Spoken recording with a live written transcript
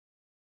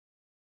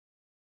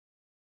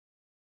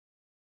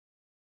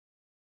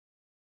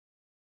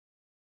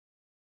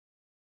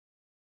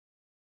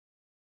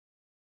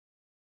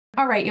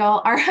All right,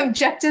 y'all, our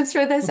objectives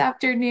for this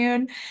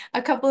afternoon,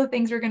 a couple of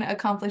things we're going to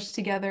accomplish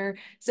together.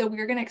 So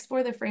we're going to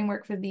explore the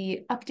framework for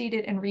the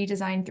updated and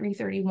redesigned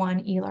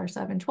 331 ELAR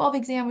 712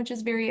 exam, which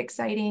is very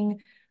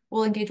exciting.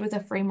 We'll engage with a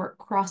framework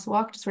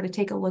crosswalk to sort of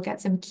take a look at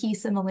some key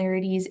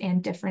similarities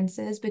and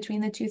differences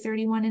between the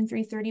 231 and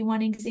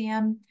 331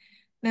 exam.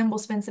 Then we'll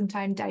spend some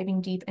time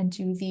diving deep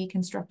into the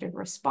constructed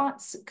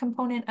response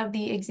component of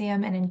the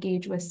exam and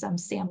engage with some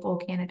sample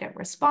candidate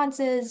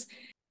responses.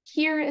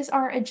 Here is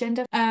our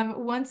agenda.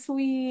 Once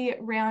we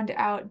round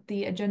out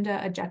the agenda,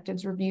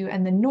 objectives review,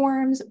 and the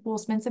norms, we'll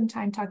spend some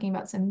time talking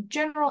about some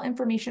general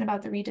information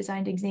about the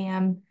redesigned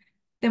exam.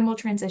 Then we'll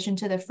transition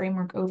to the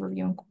framework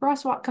overview and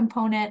crosswalk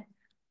component.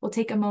 We'll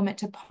take a moment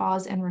to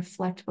pause and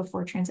reflect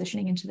before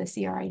transitioning into the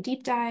CRI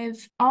deep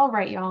dive. All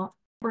right, y'all.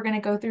 We're going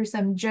to go through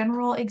some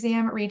general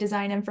exam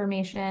redesign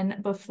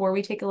information before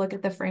we take a look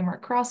at the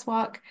framework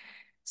crosswalk.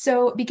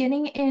 So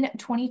beginning in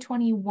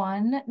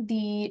 2021,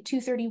 the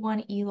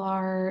 231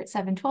 ELAR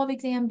 712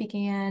 exam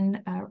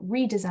began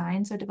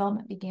redesign. So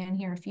development began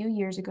here a few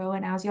years ago.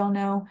 And as y'all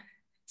know,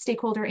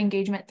 stakeholder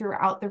engagement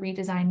throughout the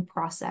redesign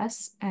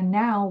process. And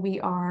now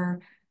we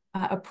are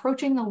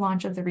approaching the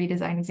launch of the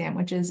redesign exam,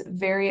 which is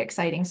very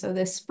exciting. So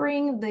this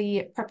spring,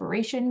 the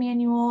preparation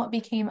manual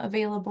became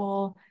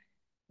available.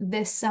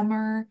 This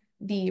summer,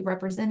 the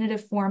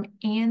representative form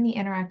and the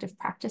interactive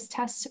practice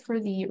tests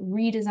for the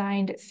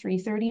redesigned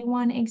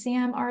 331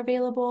 exam are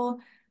available.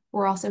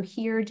 We're also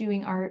here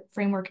doing our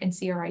framework and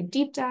CRI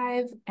deep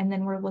dive, and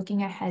then we're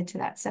looking ahead to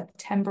that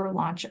September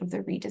launch of the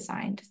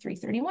redesigned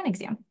 331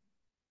 exam.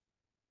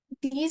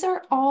 These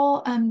are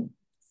all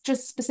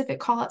just specific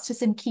callouts to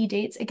some key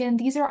dates. Again,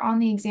 these are on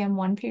the exam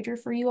one-pager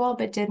for you all,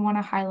 but did want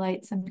to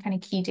highlight some kind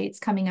of key dates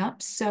coming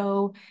up.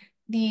 So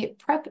the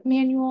prep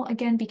manual,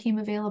 again, became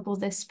available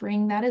this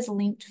spring. That is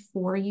linked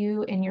for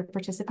you in your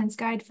participants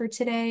guide for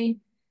today.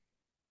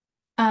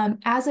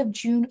 As of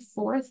June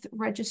 4th,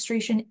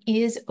 registration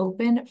is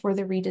open for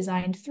the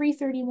redesigned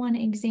 331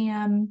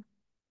 exam.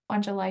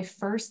 On July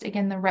 1st,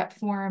 again, the rep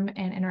form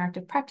and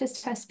interactive practice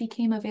test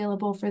became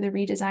available for the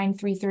redesigned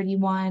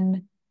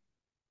 331.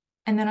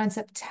 And then on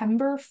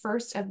September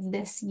 1st of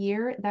this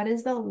year, that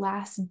is the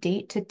last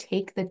date to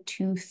take the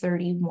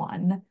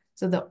 231.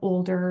 So the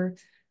older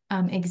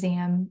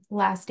exam,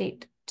 last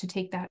date to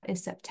take that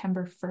is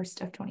September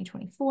 1st of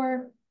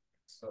 2024.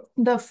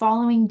 The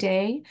following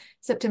day,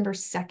 September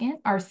 2nd,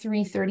 our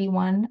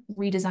 331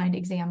 redesigned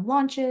exam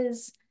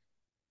launches.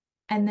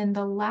 And then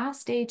the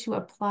last day to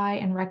apply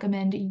and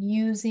recommend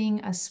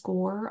using a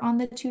score on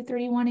the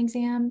 231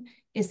 exam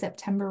is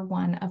September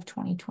 1 of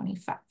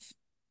 2025.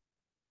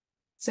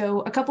 So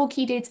a couple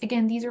key dates.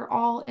 Again, these are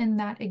all in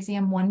that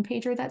exam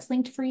one-pager that's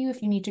linked for you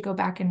if you need to go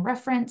back and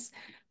reference,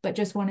 but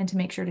just wanted to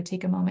make sure to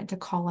take a moment to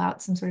call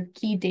out some sort of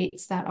key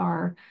dates that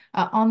are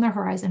on the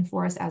horizon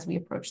for us as we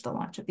approach the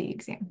launch of the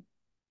exam.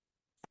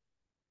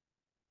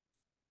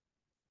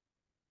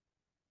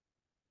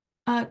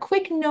 A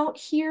quick note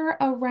here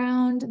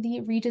around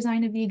the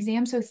redesign of the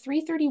exam. So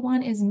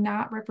 331 is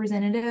not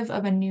representative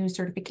of a new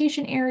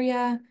certification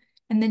area,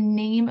 and the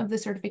name of the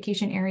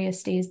certification area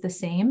stays the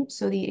same.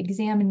 So the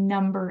exam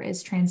number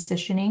is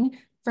transitioning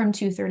from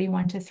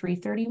 231 to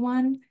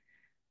 331.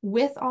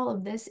 With all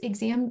of this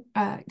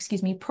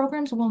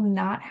programs will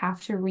not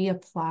have to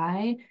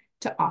reapply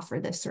to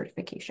offer this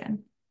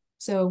certification.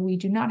 So we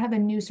do not have a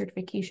new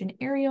certification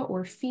area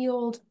or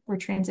field. We're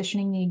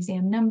transitioning the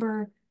exam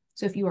number.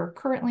 So if you are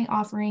currently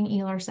offering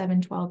ELAR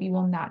 712, you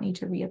will not need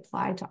to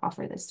reapply to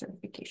offer this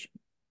certification.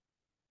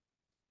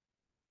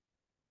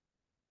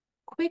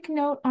 Quick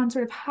note on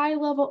sort of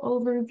high-level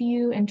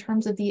overview in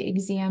terms of the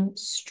exam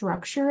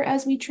structure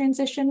as we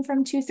transition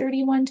from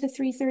 231 to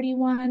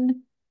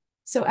 331.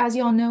 So as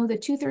you all know, the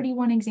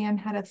 231 exam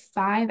had a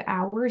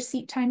 5-hour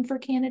seat time for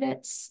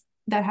candidates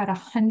that had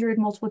 100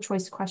 multiple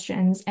choice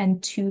questions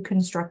and 2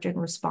 constructed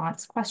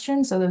response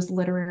questions. So those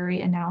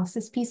literary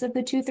analysis piece of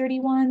the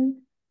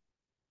 231.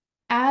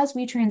 As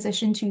we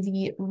transition to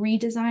the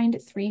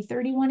redesigned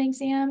 331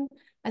 exam,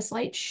 a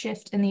slight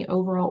shift in the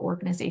overall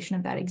organization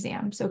of that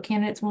exam. So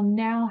candidates will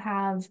now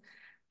have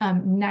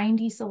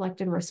 90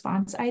 selected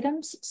response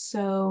items,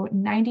 so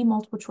 90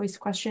 multiple choice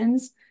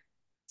questions.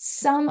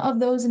 Some of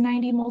those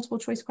 90 multiple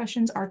choice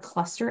questions are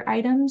cluster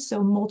items,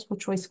 so multiple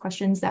choice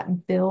questions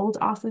that build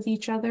off of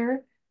each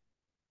other.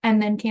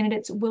 And then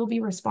candidates will be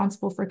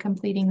responsible for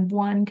completing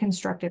 1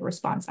 constructed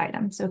response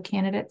item. So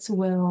candidates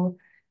will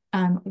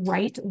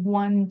write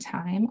 1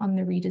 time on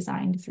the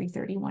redesigned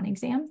 331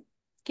 exam.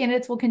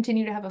 Candidates will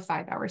continue to have a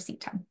 5-hour seat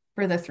time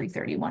for the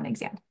 331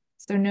 exam.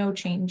 So no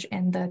change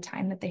in the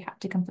time that they have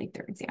to complete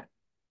their exam.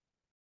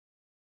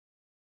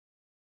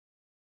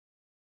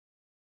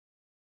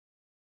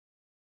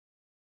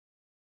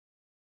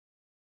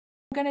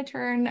 I'm going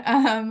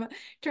to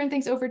turn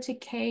things over to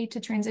Kay to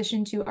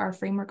transition to our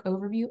framework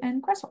overview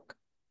and crosswalk.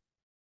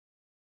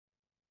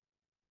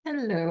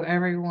 Hello,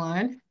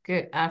 everyone.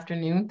 Good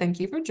afternoon. Thank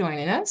you for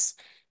joining us.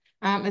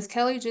 As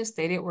Kelly just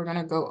stated, we're going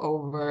to go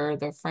over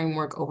the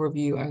framework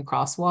overview and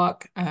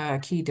crosswalk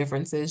key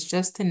differences.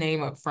 Just to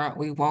name up front,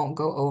 we won't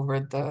go over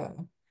the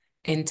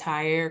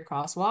entire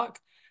crosswalk,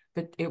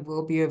 but it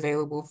will be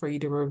available for you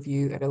to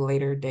review at a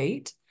later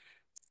date.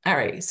 All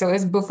right, so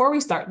as before we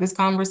start this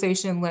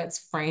conversation, let's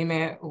frame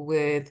it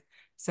with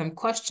some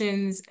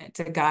questions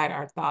to guide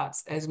our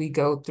thoughts as we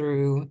go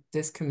through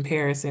this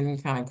comparison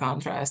kind of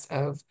contrast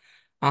of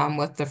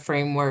what the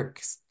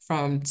frameworks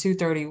from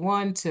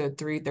 231 to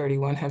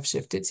 331 have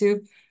shifted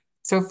to.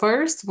 So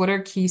first, what are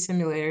key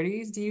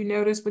similarities do you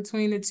notice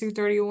between the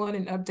 231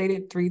 and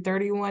updated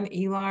 331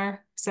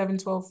 ELAR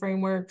 712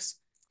 frameworks?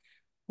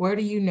 Where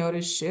do you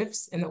notice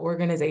shifts in the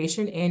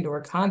organization and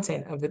or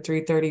content of the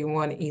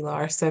 331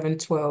 ELAR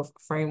 712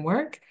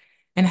 framework?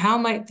 And how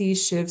might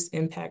these shifts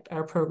impact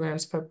our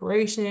program's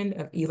preparation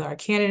of ELAR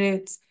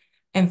candidates?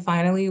 And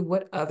finally,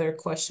 what other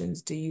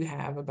questions do you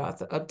have about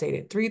the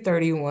updated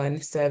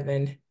 331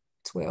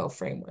 712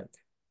 framework?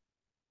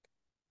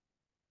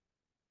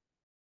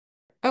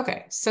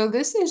 Okay, so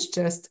this is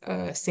just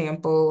a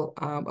sample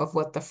of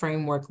what the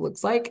framework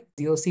looks like.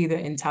 You'll see the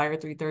entire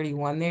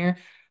 331 there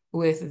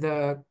with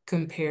the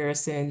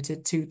comparison to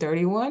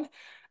 231.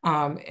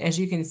 As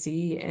you can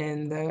see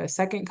in the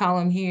second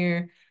column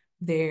here,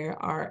 there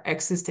are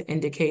X's to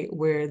indicate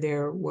where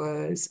there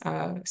was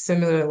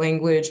similar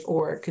language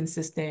or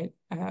consistent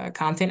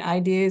content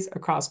ideas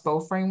across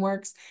both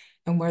frameworks.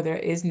 And where there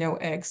is no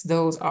X,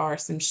 those are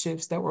some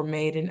shifts that were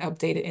made and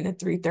updated in the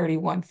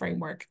 331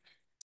 framework.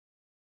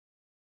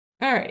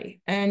 All right,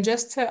 and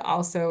just to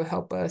also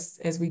help us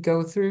as we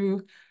go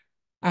through,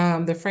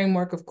 the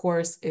framework, of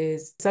course,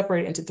 is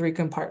separated into three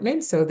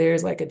compartments. So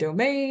there's like a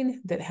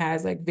domain that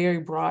has like very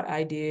broad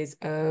ideas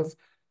of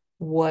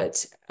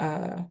what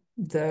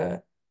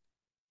the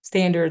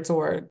standards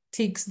or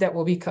TEKs that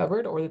will be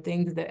covered or the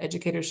things that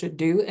educators should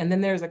do. And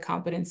then there's a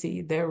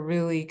competency that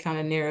really kind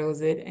of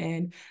narrows it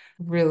and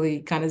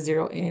really kind of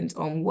zero ends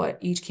on what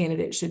each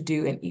candidate should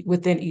do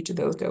within each of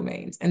those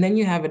domains. And then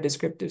you have a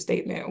descriptive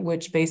statement,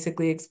 which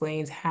basically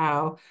explains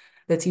how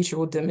the teacher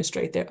will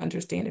demonstrate their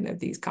understanding of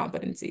these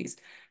competencies.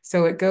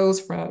 So it goes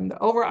from the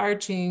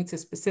overarching to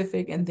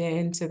specific and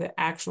then to the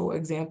actual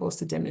examples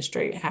to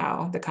demonstrate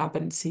how the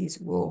competencies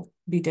will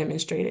be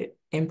demonstrated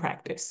in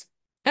practice.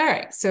 All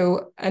right,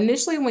 so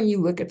initially when you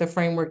look at the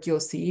framework, you'll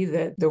see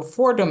that there were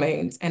 4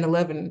 domains and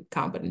 11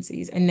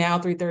 competencies, and now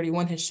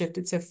 331 has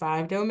shifted to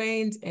 5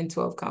 domains and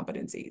 12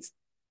 competencies.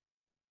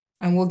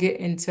 And we'll get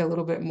into a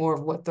little bit more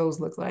of what those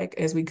look like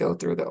as we go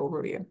through the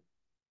overview.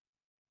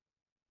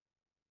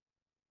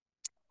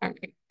 All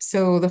right,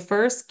 so the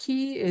first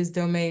key is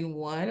domain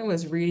 1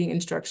 was reading,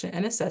 instruction,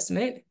 and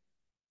assessment.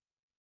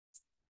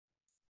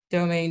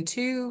 Domain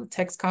 2,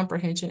 text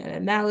comprehension and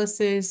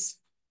analysis.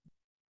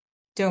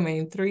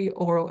 Domain 3,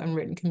 oral and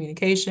written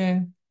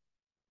communication.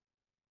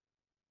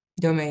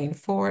 Domain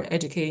 4,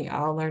 educating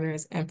all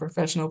learners and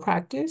professional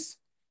practice.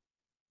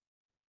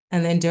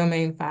 And then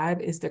domain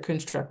 5 is the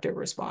constructive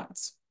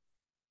response.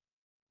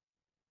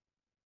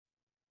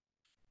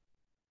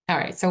 All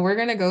right, so we're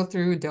gonna go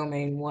through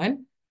domain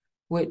 1,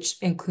 which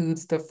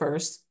includes the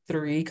first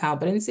 3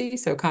 competencies.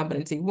 So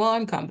competency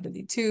 1,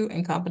 competency 2,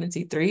 and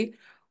competency 3,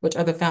 which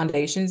are the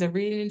foundations of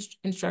reading,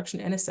 instruction,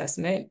 and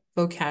assessment,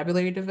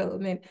 vocabulary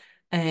development,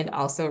 and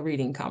also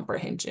reading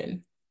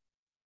comprehension.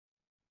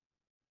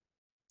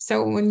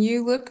 So when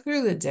you look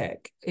through the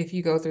deck, if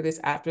you go through this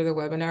after the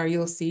webinar,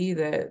 you'll see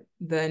that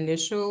the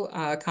initial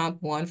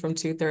Comp 1 from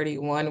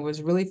 231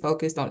 was really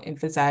focused on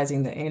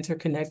emphasizing the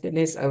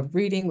interconnectedness of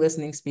reading,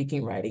 listening,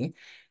 speaking, writing,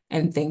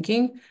 and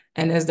thinking.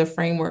 And as the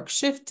framework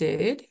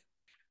shifted,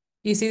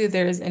 you see that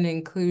there is an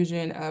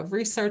inclusion of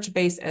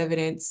research-based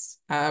evidence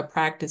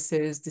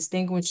practices,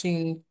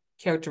 distinguishing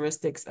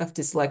characteristics of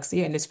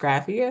dyslexia and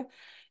dysgraphia,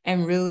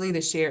 and really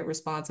the shared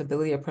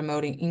responsibility of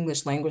promoting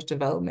English language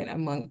development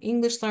among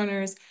English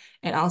learners,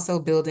 and also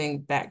building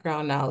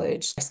background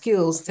knowledge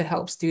skills to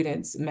help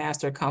students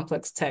master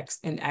complex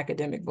text and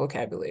academic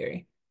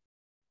vocabulary.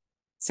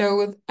 So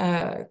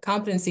with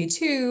competency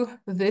 2,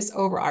 this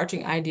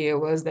overarching idea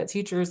was that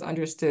teachers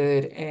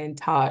understood and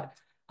taught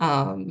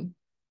the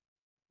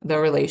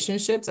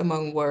relationships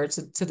among words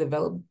to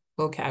develop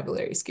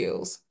vocabulary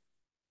skills.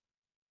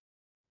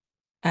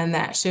 And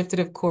that shifted,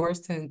 of course,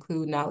 to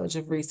include knowledge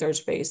of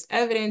research-based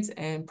evidence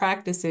and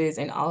practices,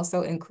 and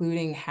also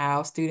including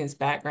how students'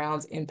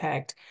 backgrounds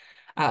impact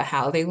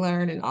how they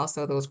learn, and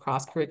also those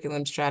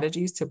cross-curriculum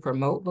strategies to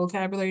promote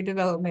vocabulary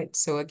development.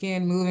 So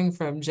again, moving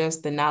from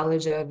just the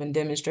knowledge of and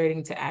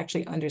demonstrating to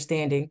actually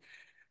understanding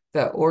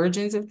the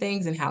origins of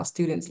things and how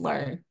students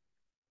learn.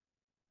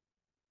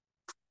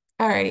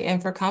 All right,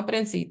 and for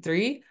competency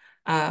 3,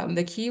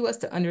 the key was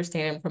to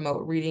understand and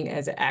promote reading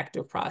as an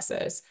active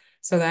process.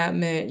 So that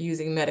meant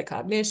using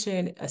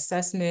metacognition,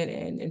 assessment,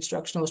 and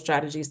instructional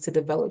strategies to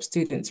develop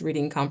students'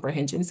 reading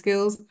comprehension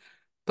skills.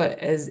 But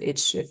as it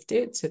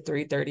shifted to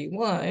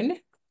 331,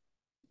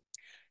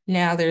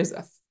 now there's,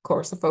 of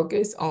course, a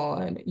focus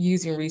on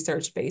using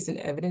research-based and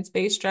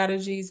evidence-based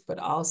strategies, but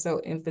also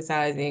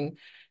emphasizing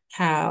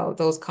how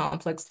those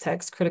complex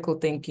text, critical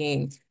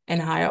thinking,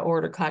 and higher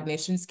order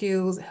cognition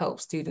skills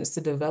help students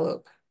to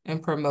develop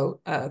and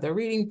promote the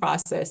reading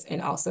process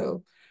and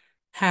also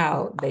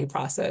how they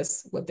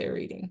process what they're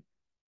reading.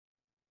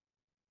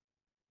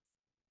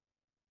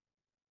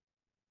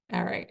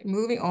 All right,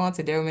 moving on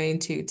to domain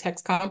two,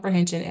 text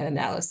comprehension and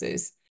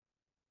analysis.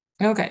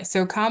 Okay,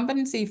 so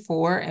competency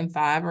 4 and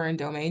 5 are in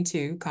domain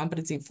two.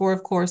 Competency 4,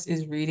 of course,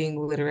 is reading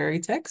literary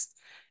text,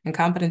 and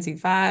competency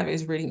 5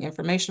 is reading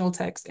informational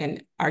text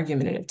and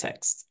argumentative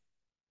text.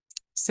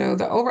 So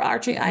the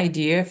overarching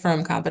idea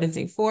from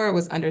competency 4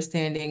 was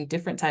understanding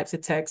different types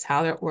of text,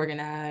 how they're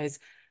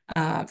organized,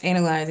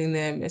 analyzing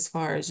them as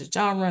far as the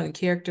genre and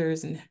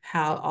characters and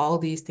how all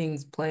these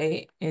things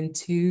play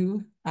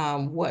into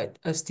what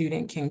a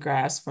student can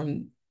grasp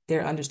from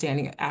their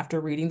understanding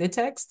after reading the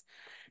text.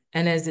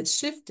 And as it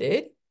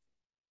shifted,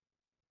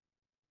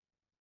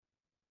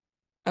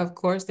 of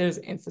course, there's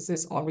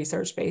emphasis on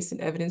research-based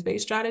and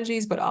evidence-based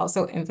strategies, but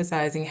also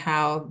emphasizing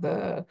how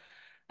the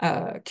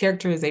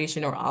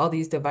characterization or all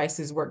these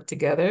devices work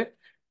together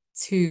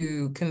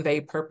to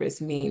convey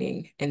purpose,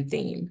 meaning, and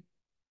theme.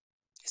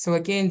 So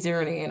again,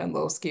 zeroing in on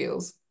those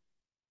skills.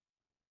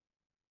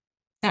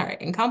 All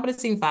right, in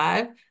competency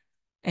 5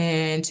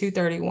 and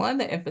 231,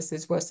 the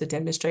emphasis was to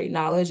demonstrate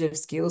knowledge of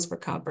skills for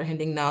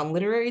comprehending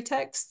non-literary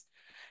text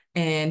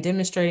and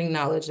demonstrating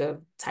knowledge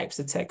of types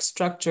of text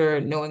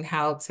structure, knowing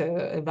how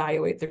to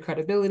evaluate the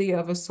credibility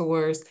of a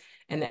source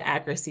and the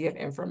accuracy of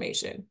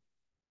information.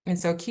 And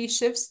so key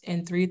shifts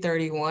in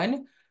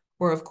 331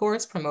 were, of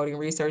course, promoting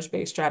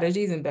research-based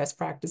strategies and best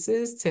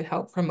practices to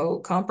help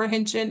promote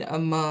comprehension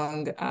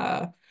among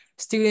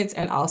students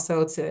and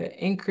also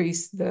to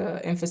increase the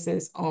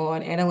emphasis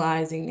on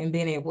analyzing and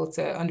being able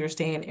to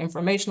understand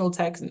informational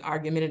text and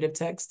argumentative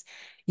text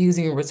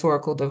using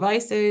rhetorical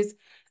devices,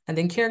 and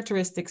then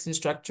characteristics and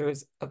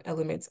structures of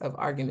elements of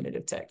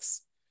argumentative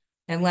text.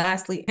 And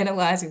lastly,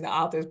 analyzing the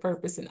author's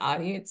purpose and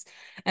audience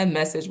and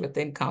message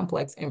within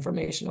complex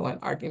informational and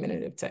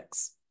argumentative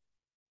texts.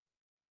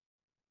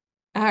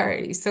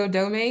 Alrighty, so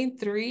domain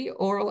 3,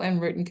 oral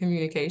and written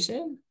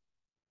communication.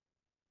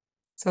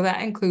 So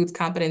that includes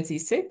competency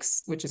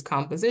 6, which is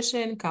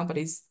composition,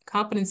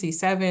 competency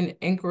 7,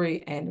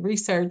 inquiry and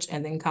research,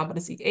 and then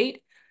competency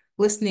 8,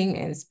 listening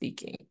and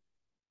speaking.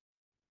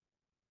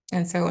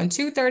 And so in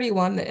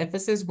 231, the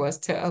emphasis was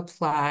to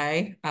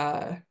apply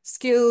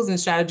skills and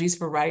strategies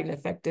for writing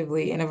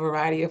effectively in a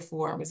variety of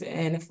forms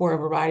and for a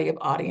variety of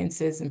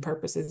audiences and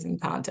purposes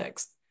and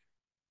contexts.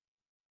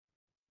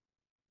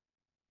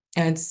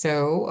 And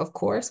so, of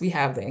course, we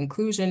have the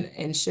inclusion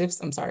and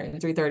shifts, in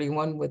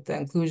 331 with the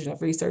inclusion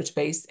of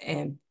research-based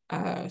and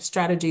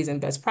strategies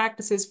and best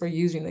practices for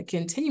using the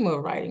continuum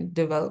of writing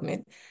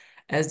development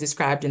as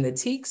described in the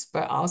TEKS,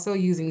 but also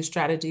using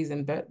strategies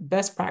and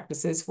best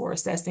practices for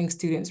assessing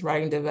students'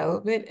 writing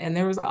development. And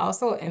there was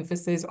also an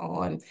emphasis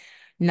on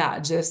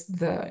not just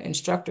the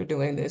instructor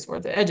doing this or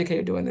the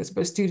educator doing this,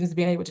 but students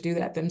being able to do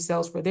that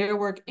themselves for their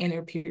work and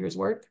their peers'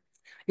 work.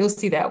 You'll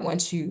see that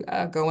once you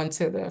go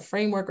into the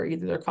framework or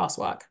either the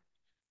crosswalk.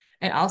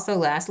 And also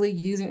lastly,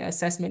 using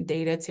assessment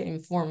data to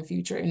inform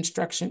future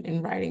instruction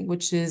in writing,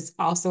 which is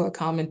also a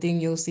common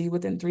thing you'll see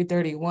within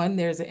 331.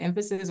 There's an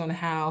emphasis on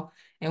how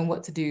and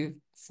what to do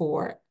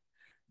for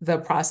the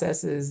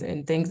processes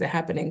and things that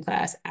happen in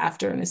class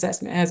after an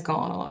assessment has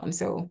gone on.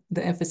 So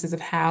the emphasis of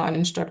how an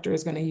instructor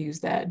is going to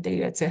use that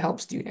data to help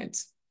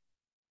students.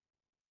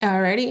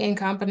 Alrighty, in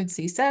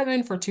competency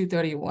 7 for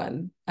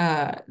 231,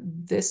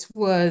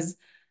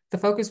 the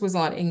focus was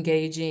on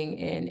engaging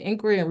in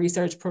inquiry and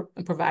research,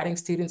 providing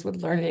students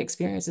with learning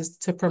experiences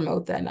to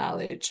promote that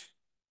knowledge.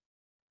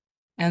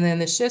 And then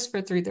the shifts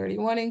for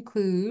 331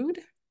 include,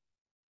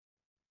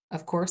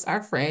 of course,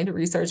 our friend,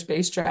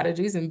 research-based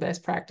strategies and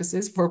best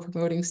practices for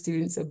promoting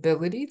students'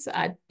 ability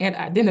to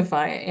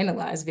identify and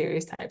analyze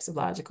various types of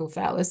logical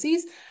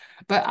fallacies,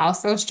 but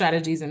also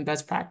strategies and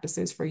best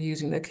practices for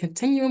using the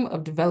continuum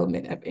of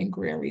development of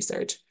inquiry and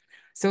research.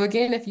 So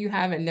again, if you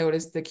haven't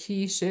noticed, the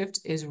key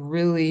shift is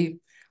really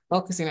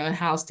focusing on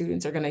how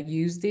students are going to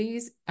use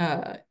these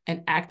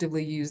and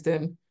actively use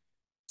them.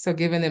 So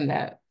giving them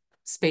that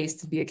space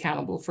to be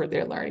accountable for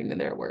their learning and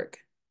their work.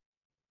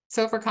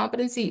 So for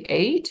competency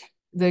 8,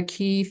 the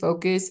key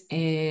focus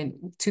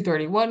in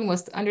 231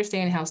 was to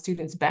understand how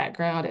students'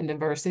 background and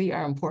diversity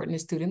are important to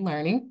student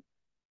learning.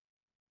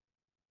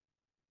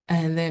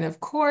 And then, of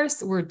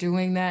course, we're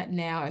doing that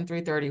now in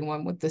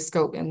 331 with the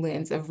scope and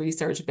lens of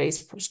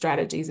research-based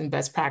strategies and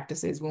best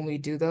practices when we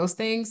do those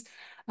things.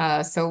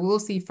 So we'll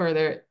see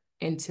further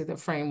into the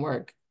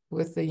framework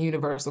with the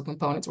universal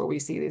components where we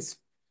see this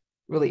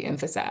really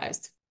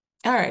emphasized.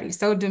 Alrighty,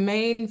 so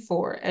domain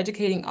 4,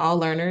 educating all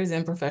learners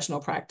in professional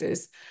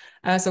practice.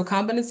 So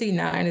competency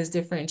 9 is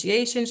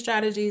differentiation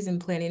strategies and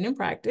planning and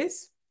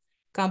practice.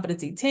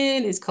 Competency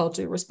 10 is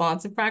culture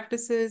responsive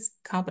practices.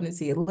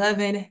 Competency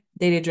 11,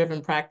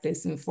 data-driven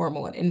practice and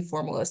formal and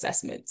informal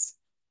assessments.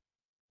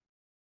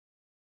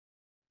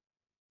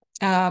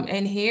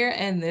 And here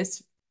in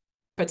this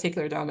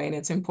particular domain,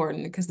 it's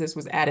important because this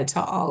was added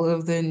to all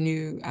of the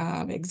new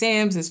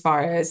exams as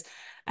far as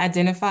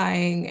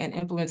identifying and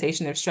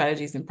implementation of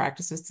strategies and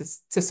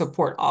practices to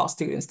support all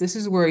students. This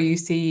is where you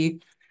see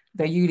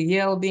the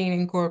UDL being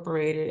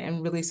incorporated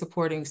and really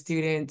supporting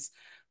students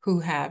who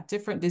have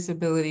different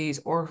disabilities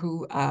or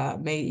who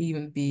may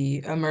even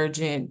be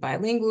emergent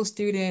bilingual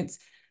students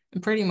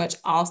pretty much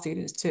all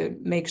students to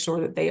make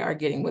sure that they are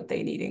getting what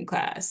they need in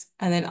class.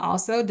 And then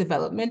also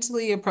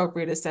developmentally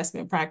appropriate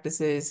assessment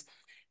practices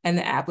and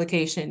the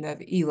application of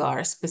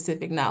ELAR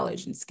specific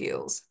knowledge and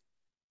skills.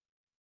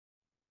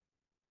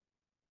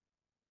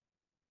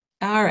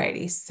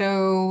 Alrighty,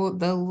 so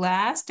the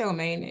last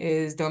domain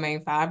is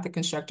domain 5, the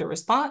constructor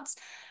response,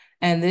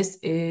 and this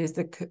is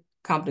the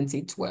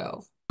competency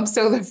 12.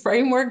 So the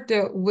framework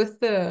with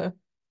the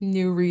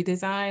new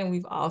redesign,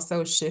 we've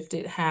also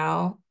shifted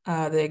how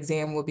the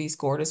exam will be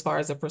scored as far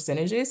as the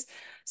percentages.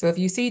 So if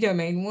you see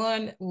domain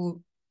 1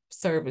 will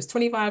serve as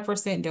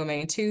 25%,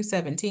 domain 2,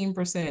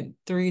 17%,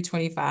 3,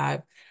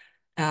 25,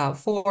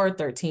 4,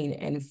 13,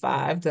 and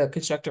 5, the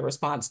constructor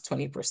response,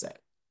 20%.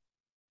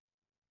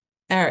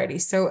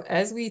 Alrighty, so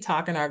as we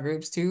talk in our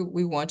groups too,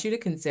 we want you to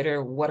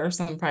consider what are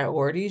some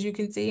priorities you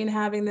can see in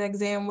having the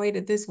exam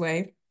weighted this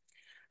way.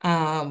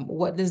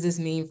 What does this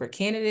mean for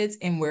candidates,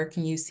 and where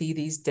can you see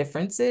these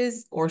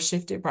differences or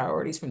shifted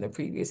priorities from the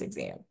previous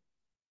exam?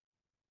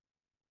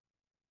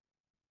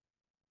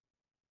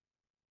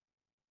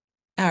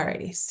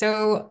 Alrighty,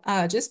 so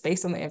just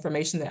based on the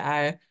information that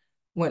I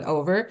went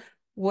over,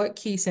 what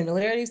key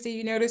similarities do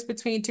you notice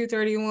between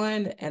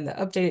 231 and the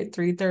updated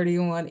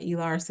 331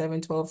 ELAR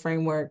 712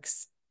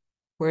 frameworks?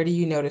 Where do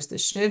you notice the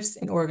shifts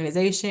in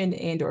organization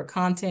and or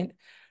content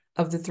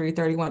of the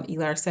 331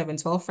 ELAR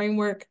 712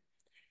 framework?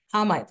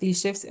 How might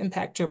these shifts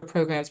impact your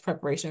program's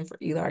preparation for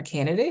ELAR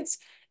candidates?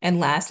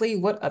 And lastly,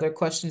 what other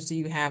questions do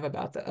you have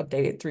about the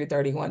updated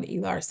 331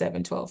 ELAR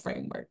 712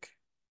 framework?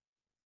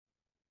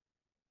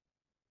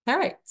 All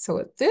right, so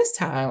at this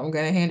time, I'm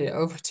going to hand it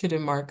over to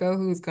DeMarco,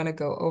 who's going to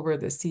go over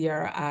the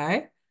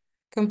CRI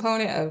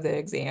component of the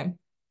exam.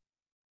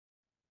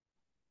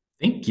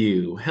 Thank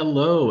you.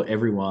 Hello,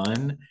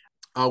 everyone.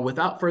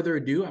 Without further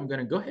ado, I'm going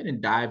to go ahead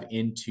and dive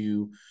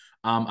into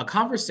a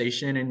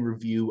conversation and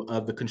review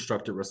of the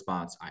constructed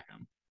response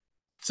item.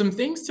 Some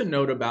things to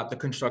note about the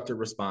constructed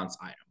response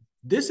item.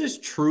 This is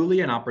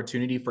truly an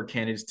opportunity for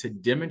candidates to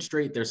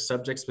demonstrate their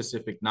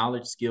subject-specific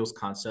knowledge, skills,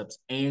 concepts,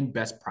 and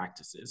best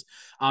practices.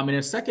 In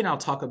a second, I'll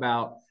talk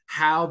about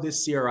how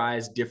this CRI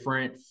is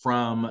different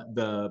from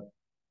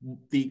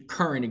the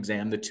current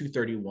exam, the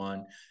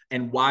 231,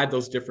 and why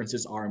those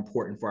differences are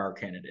important for our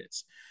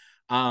candidates.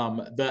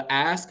 The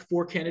ask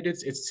for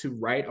candidates is to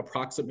write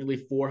approximately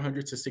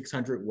 400 to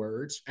 600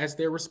 words as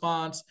their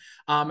response.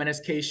 And as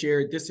Kay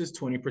shared, this is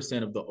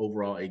 20% of the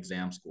overall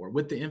exam score,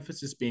 with the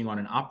emphasis being on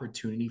an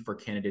opportunity for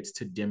candidates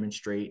to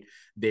demonstrate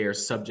their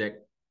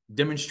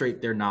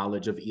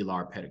knowledge of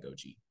ELAR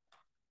pedagogy.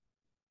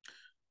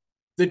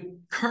 The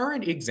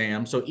current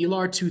exam, so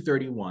ELAR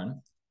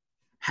 231,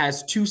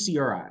 has 2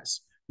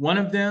 CRIs. One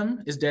of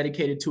them is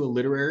dedicated to a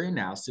literary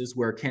analysis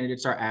where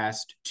candidates are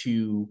asked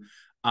to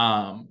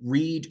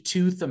read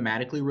 2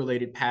 thematically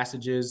related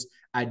passages,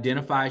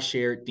 identify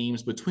shared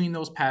themes between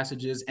those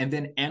passages, and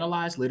then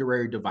analyze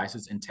literary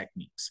devices and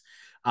techniques.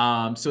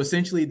 So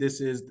essentially,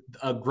 this is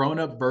a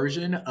grown-up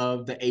version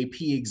of the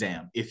AP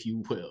exam, if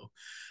you will.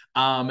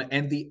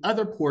 And the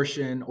other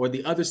portion, or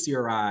the other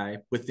CRI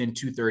within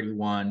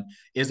 231,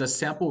 is a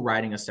sample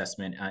writing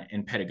assessment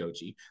in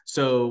pedagogy.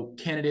 So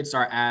candidates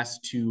are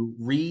asked to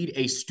read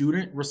a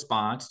student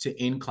response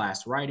to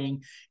in-class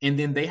writing, and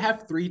then they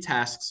have 3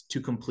 tasks to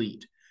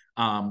complete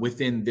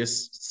within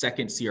this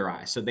second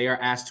CRI. So they are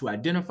asked to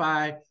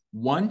identify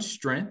 1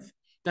 strength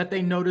that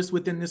they notice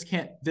within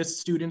this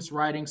student's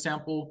writing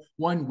sample,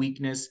 1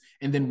 weakness,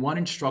 and then 1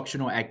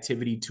 instructional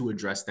activity to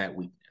address that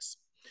weakness.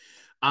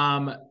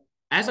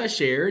 As I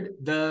shared,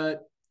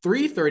 the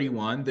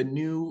 331, the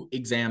new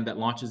exam that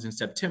launches in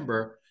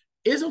September,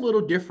 is a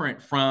little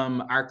different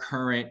from our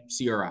current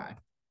CRI.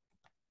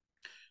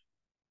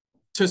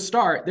 To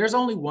start, there's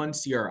only 1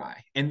 CRI,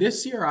 and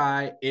this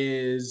CRI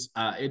is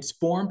it's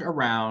formed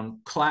around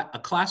a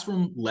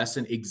classroom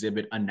lesson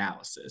exhibit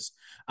analysis.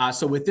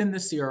 So within the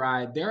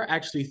CRI, there are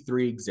actually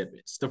 3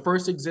 exhibits. The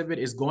first exhibit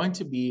is going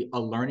to be a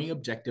learning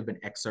objective and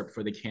excerpt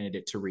for the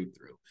candidate to read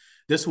through.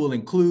 This will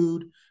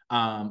include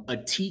a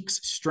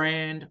TEKS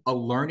strand, a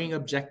learning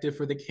objective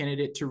for the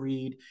candidate to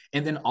read,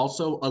 and then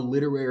also a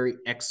literary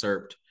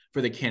excerpt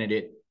for the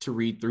candidate to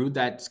read through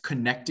that's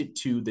connected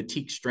to the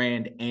TEKS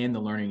strand and the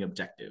learning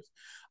objective.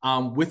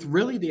 With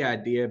really the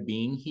idea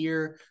being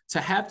here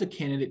to have the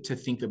candidate to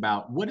think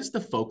about what is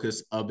the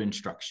focus of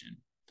instruction.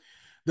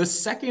 The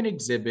second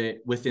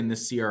exhibit within the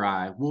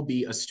CRI will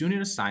be a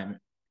student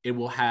assignment. It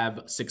will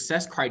have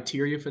success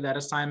criteria for that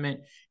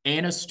assignment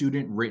and a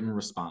student written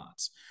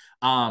response.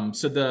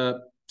 So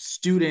the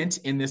student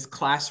in this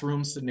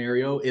classroom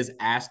scenario is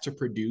asked to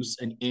produce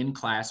an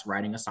in-class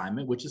writing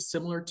assignment, which is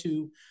similar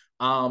to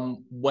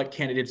what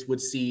candidates would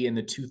see in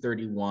the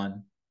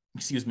 231,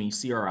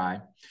 CRI,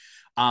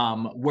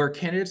 where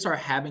candidates are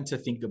having to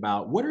think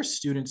about what are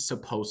students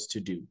supposed to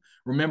do.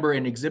 Remember,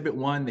 in Exhibit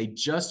 1, they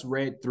just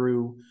read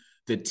through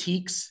the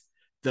TEKS,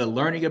 the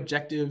learning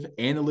objective,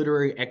 and the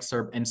literary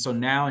excerpt. And so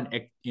now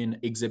in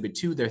Exhibit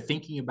 2, they're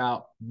thinking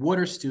about what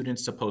are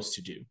students supposed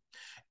to do.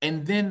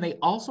 And then they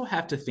also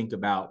have to think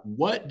about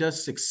what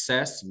does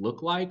success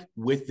look like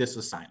with this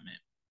assignment.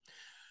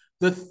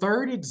 The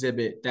third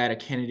exhibit that a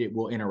candidate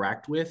will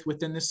interact with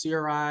within the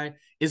CRI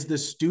is the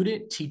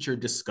student-teacher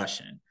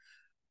discussion.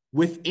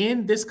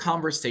 Within this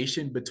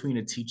conversation between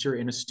a teacher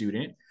and a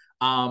student,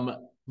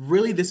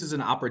 really this is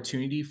an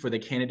opportunity for the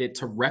candidate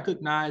to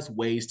recognize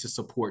ways to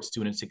support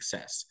student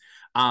success.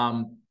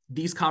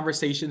 These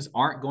conversations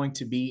aren't going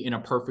to be in a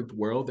perfect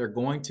world. They're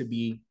going to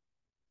be,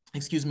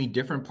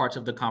 different parts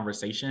of the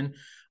conversation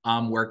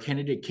where a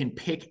candidate can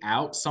pick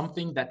out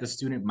something that the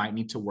student might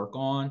need to work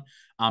on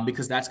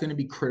because that's going to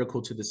be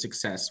critical to the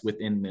success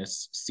within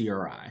this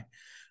CRI.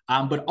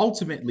 But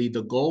ultimately,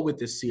 the goal with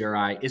this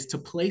CRI is to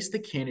place the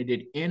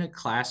candidate in a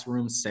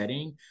classroom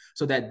setting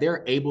so that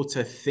they're able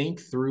to think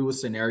through a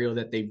scenario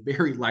that they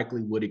very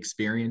likely would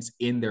experience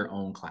in their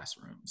own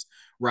classrooms,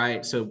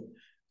 right? So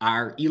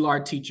our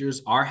ELAR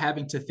teachers are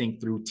having to think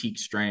through TEK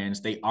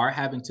strands. They are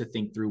having to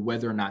think through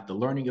whether or not the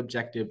learning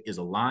objective is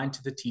aligned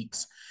to the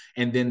TEKs.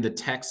 And then the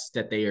texts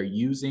that they are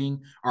using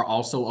are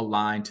also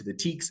aligned to the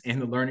TEKs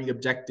and the learning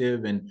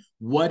objective. And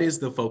what is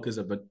the focus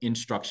of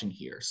instruction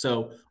here?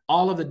 So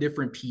all of the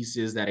different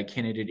pieces that a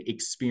candidate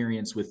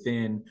experience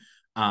within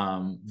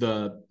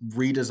the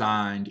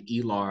redesigned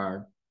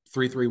ELAR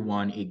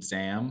 331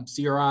 exam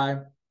CRI,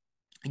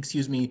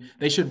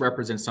 they should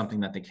represent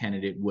something that the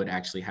candidate would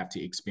actually have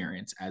to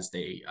experience as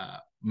they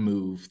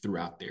move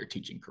throughout their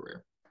teaching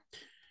career.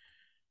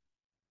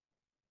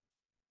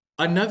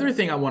 Another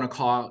thing I want to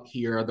call out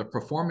here are the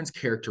performance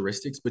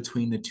characteristics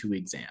between the two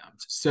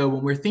exams. So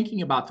when we're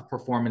thinking about the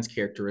performance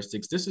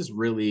characteristics, this is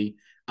really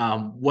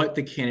what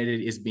the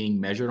candidate is being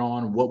measured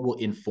on, what will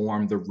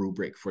inform the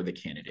rubric for the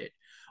candidate.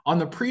 On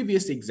the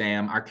previous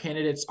exam, our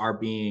candidates are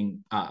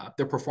being,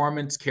 their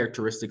performance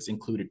characteristics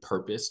included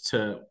purpose,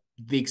 to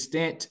the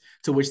extent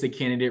to which the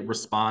candidate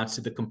responds to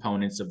the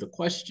components of the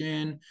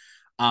question,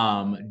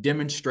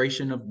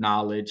 demonstration of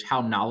knowledge,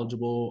 how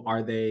knowledgeable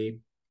are they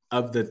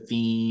of the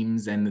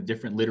themes and the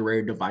different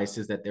literary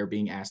devices that they're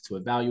being asked to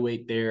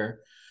evaluate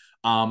there.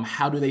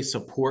 How do they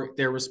support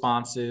their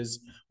responses?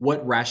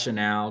 What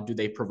rationale do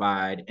they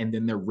provide? And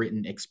then their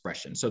written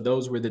expression. So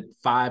those were the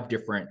 5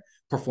 different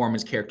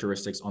performance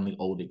characteristics on the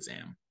old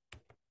exam.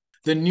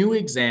 The new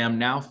exam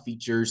now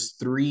features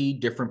 3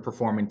 different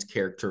performance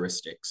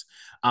characteristics.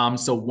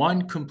 So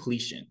 1,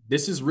 completion.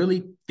 This is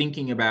really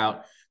thinking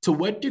about to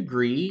what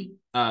degree,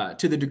 to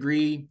the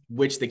degree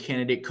which the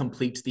candidate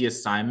completes the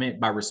assignment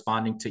by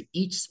responding to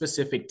each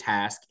specific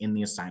task in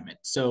the assignment.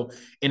 So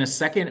in a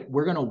second,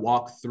 we're going to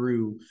walk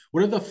through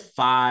what are the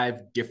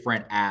 5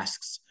 different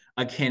asks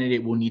a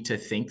candidate will need to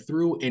think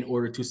through in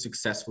order to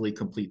successfully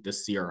complete the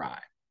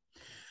CRI.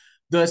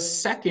 The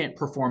second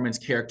performance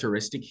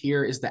characteristic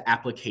here is the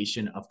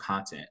application of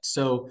content.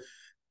 So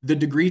the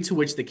degree to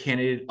which the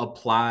candidate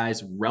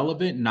applies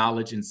relevant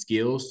knowledge and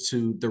skills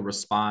to the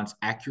response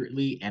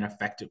accurately and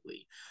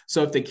effectively.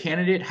 So if the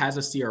candidate has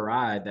a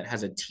CRI that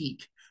has a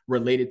TEK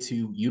related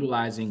to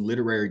utilizing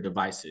literary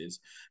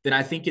devices, then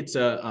I think it's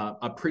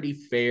a pretty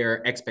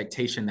fair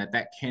expectation that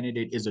that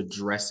candidate is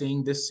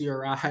addressing this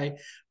CRI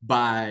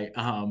by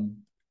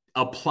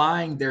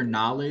applying their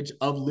knowledge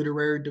of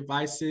literary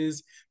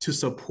devices to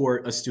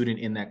support a student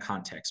in that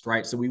context,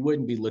 right? So we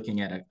wouldn't be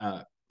looking at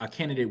a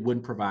candidate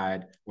wouldn't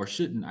provide, or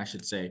shouldn't, I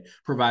should say,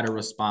 provide a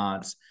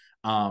response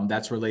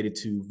that's related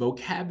to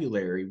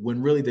vocabulary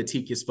when really the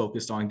TEK is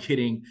focused on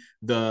getting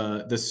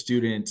the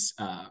students'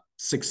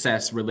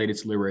 success related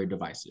to literary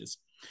devices.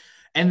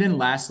 And then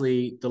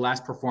lastly, the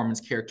last performance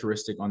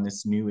characteristic on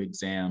this new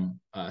exam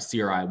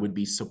CRI would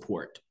be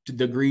support.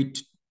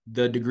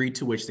 The degree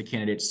to which the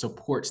candidate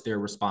supports their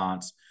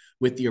response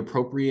with the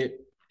appropriate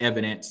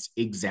evidence,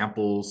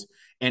 examples,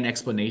 and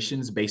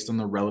explanations based on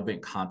the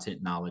relevant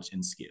content, knowledge,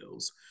 and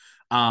skills.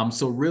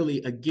 So really,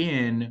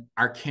 again,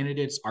 our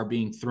candidates are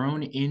being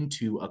thrown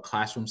into a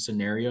classroom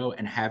scenario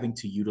and having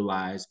to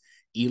utilize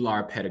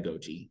ELAR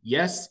pedagogy.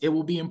 Yes, it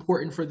will be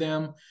important for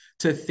them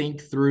to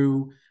think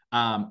through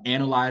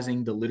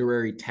analyzing the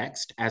literary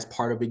text as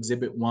part of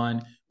Exhibit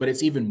 1, but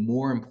it's even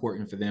more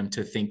important for them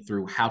to think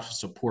through how to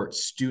support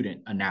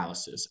student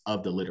analysis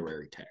of the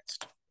literary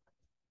text.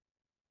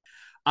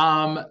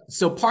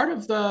 So part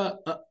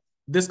of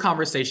this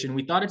conversation,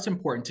 we thought it's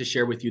important to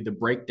share with you the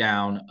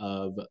breakdown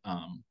of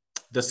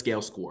the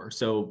scale score.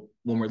 So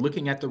when we're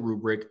looking at the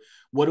rubric,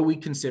 what are we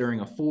considering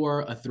a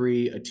 4, a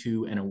 3, a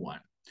 2, and a 1?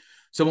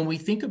 So when we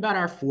think about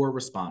our 4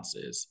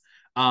 responses,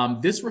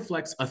 this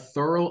reflects a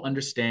thorough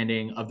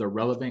understanding of the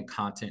relevant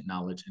content,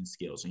 knowledge, and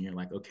skills. And you're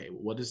like, okay,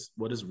 well,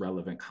 what does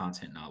relevant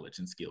content, knowledge,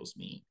 and skills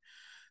mean?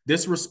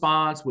 This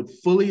response would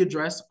fully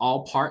address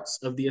all parts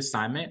of the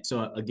assignment.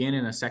 So again,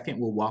 in a second,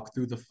 we'll walk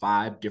through the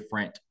 5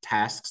 different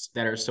tasks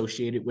that are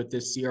associated with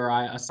this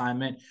CRI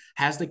assignment.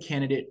 Has the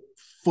candidate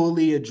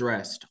fully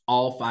addressed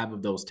all 5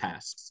 of those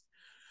tasks?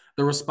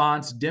 The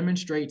response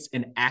demonstrates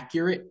an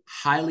accurate,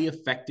 highly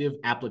effective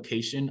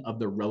application of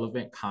the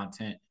relevant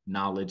content,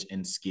 knowledge,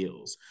 and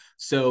skills.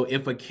 So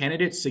if a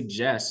candidate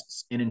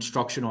suggests an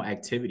instructional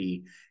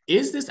activity,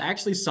 is this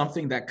actually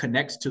something that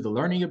connects to the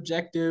learning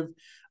objective,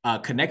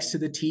 connects to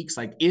the TEKs?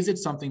 Like, is it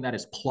something that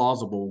is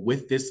plausible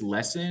with this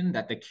lesson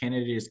that the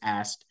candidate is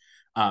asked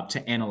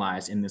to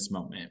analyze in this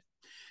moment.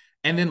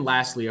 And then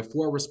lastly, a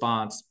for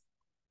response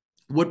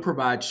would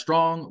provide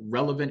strong,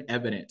 relevant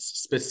evidence,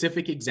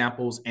 specific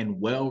examples, and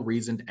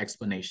well-reasoned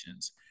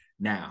explanations.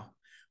 Now,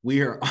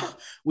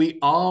 we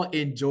all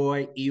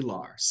enjoy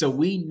ELAR, so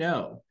we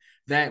know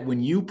that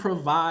when you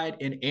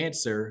provide an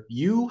answer,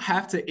 you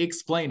have to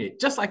explain it,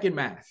 just like in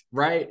math,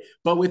 right?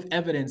 But with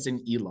evidence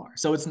in ELAR.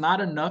 So it's not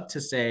enough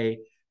to say,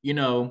 you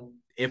know,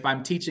 if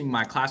I'm teaching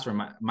my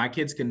classroom, my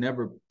kids can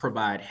never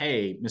provide,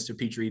 hey, Mr.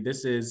 Petrie,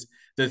 this is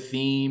the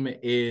theme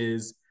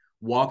is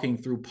walking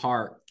through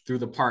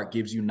the park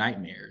gives you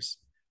nightmares.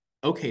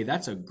 Okay,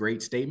 that's a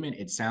great statement.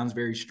 It sounds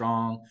very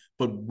strong,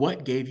 but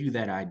what gave you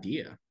that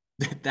idea?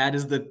 That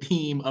is the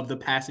theme of the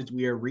passage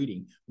we are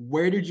reading.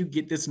 Where did you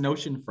get this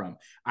notion from?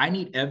 I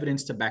need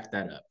evidence to back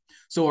that up.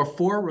 So a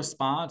for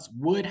response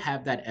would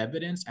have that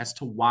evidence as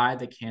to why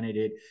the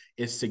candidate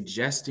is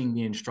suggesting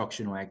the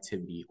instructional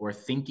activity or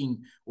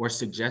thinking or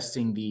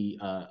suggesting the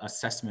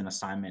assessment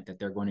assignment that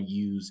they're going to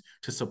use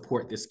to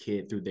support this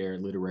kid through their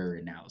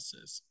literary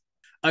analysis.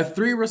 A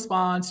 3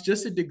 response,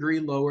 just a degree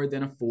lower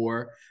than a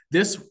 4.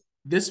 This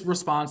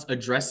response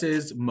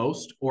addresses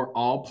most or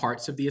all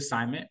parts of the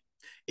assignment.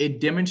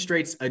 It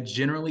demonstrates a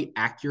generally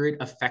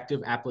accurate,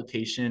 effective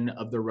application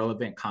of the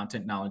relevant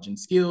content, knowledge, and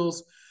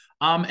skills.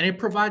 And it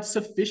provides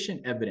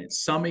sufficient evidence,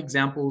 some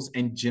examples,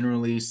 and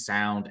generally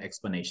sound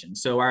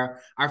explanations. So our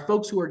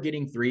folks who are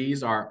getting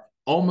 3s are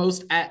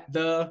almost at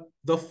the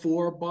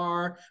 4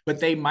 bar, but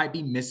they might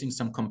be missing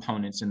some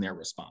components in their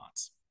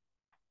response.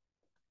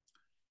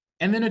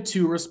 And then a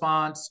 2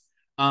 response.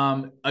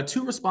 A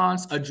 2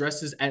 response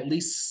addresses at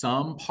least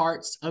some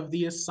parts of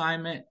the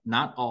assignment,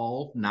 not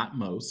all, not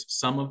most.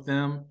 Some of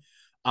them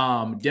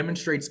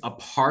demonstrates a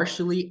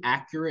partially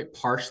accurate,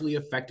 partially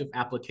effective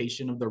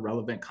application of the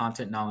relevant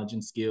content, knowledge,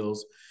 and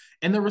skills.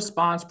 And the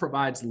response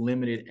provides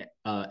limited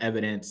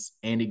evidence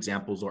and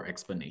examples or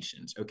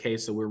explanations. Okay,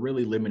 so we're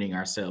really limiting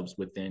ourselves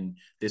within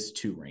this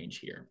 2 range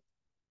here.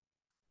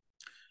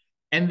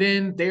 And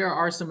then there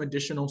are some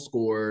additional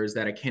scores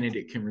that a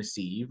candidate can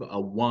receive.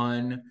 A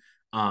 1,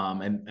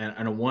 and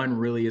a 1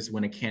 really is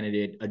when a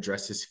candidate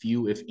addresses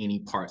few, if any,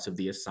 parts of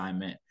the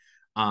assignment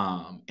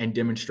and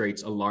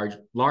demonstrates a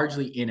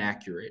largely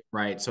inaccurate,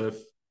 right? So if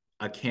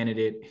a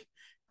candidate,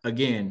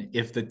 again,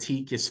 if the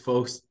TEK is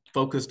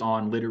focused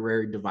on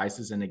literary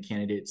devices and a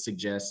candidate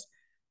suggests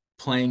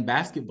playing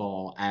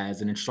basketball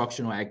as an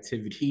instructional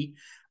activity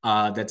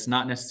that's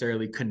not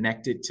necessarily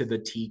connected to the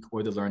TEK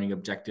or the learning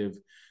objective,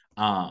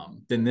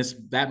 then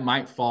that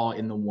might fall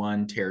in the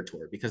 1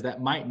 territory, because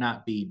that might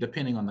not be,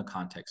 depending on the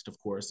context,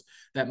 of course,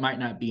 that might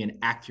not be an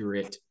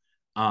accurate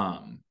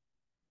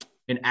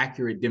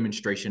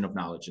demonstration of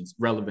knowledge and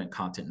relevant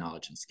content,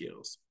 knowledge, and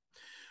skills.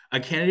 A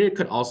candidate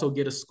could also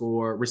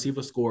receive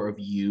a score of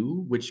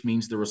U, which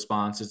means the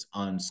response is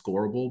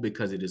unscorable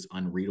because it is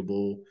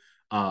unreadable,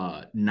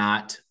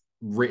 not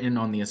written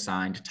on the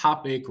assigned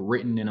topic,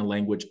 written in a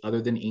language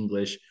other than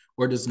English,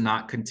 or does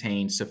not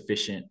contain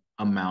sufficient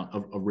amount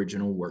of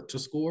original work to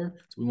score.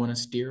 So we want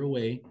to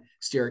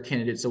steer our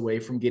candidates away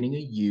from getting a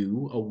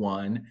U, a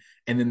 1,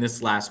 and then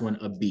this last one,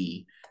 a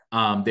B.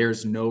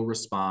 There's no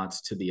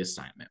response to the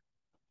assignment.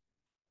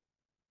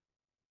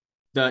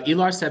 The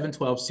ELAR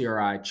 712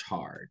 CRI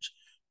charge.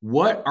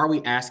 What are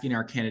we asking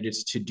our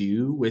candidates to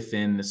do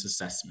within this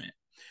assessment?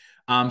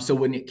 So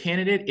when a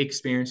candidate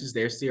experiences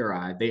their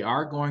CRI, they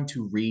are going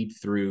to read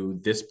through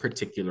this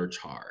particular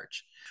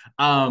charge.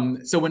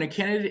 So when a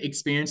candidate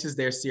experiences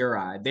their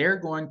CRI, they're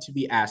going to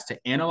be asked to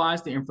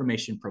analyze the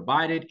information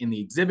provided in the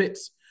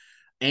exhibits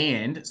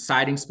and,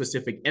 citing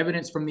specific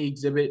evidence from the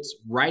exhibits,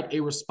 write a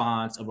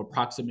response of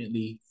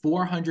approximately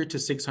 400 to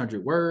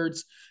 600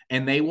 words,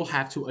 and they will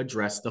have to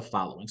address the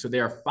following. So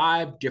there are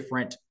 5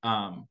 different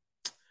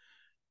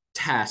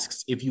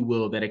tasks, if you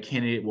will, that a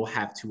candidate will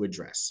have to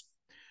address.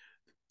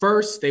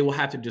 First, they will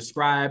have to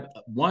describe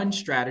one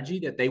strategy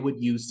that they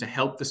would use to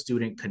help the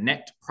student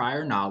connect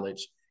prior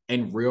knowledge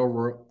and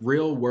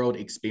real world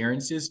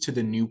experiences to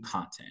the new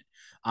content.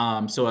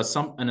 So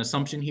an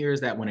assumption here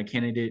is that when a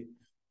candidate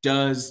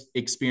does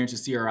experience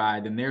a CRI,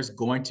 then there's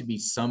going to be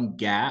some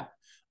gap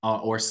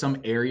or some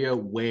area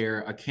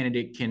where a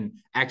candidate can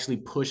actually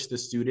push the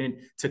student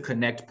to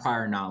connect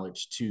prior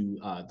knowledge to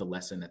the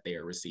lesson that they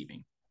are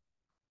receiving.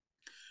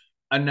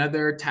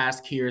 Another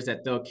task here is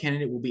that the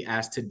candidate will be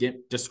asked to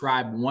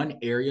describe one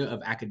area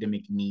of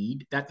academic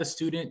need that the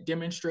student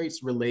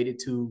demonstrates related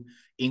to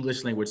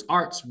English language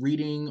arts,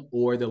 reading,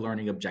 or the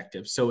learning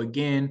objective. So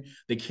again,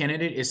 the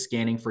candidate is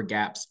scanning for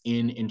gaps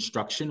in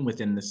instruction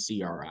within the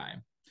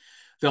CRI.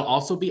 They'll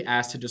also be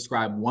asked to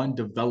describe one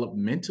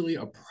developmentally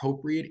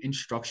appropriate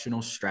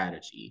instructional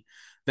strategy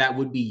that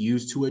would be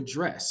used to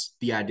address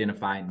the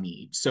identified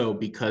need. So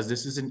because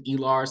this is an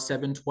ELAR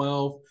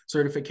 712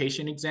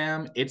 certification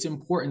exam, it's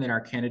important that our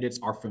candidates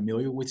are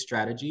familiar with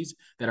strategies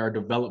that are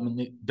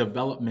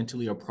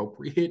developmentally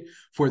appropriate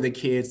for the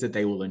kids that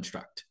they will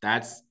instruct.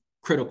 That's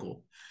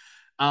critical.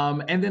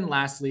 And then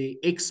lastly,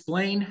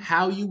 explain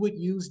how you would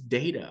use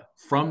data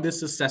from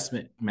this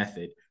assessment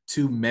method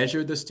to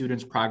measure the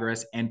student's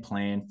progress and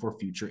plan for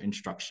future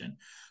instruction.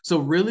 So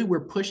really,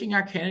 we're pushing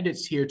our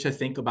candidates here to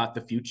think about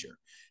the future.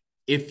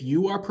 If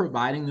you are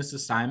providing this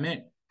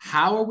assignment,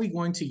 how are we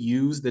going to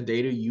use the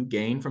data you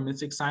gain from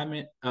this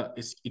assignment,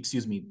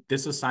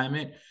 this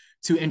assignment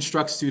to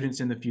instruct students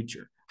in the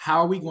future? How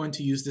are we going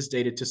to use this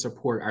data to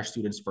support our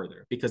students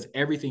further? Because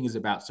everything is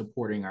about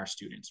supporting our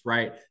students,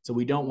 right? So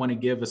we don't want to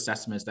give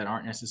assessments that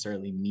aren't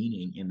necessarily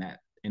meaning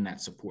in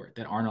that support,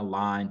 that aren't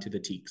aligned to the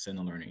TEKS and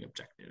the learning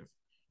objective.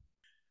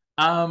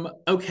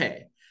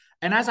 Okay.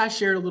 And as I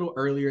shared a little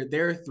earlier,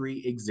 there are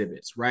 3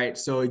 exhibits, right?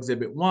 So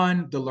exhibit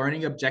 1, the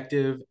learning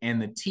objective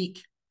and the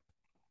TEK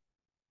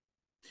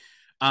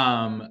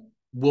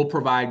will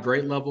provide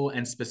grade level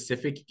and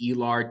specific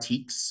ELAR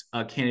TEKS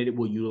a candidate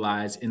will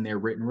utilize in their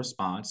written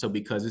response. So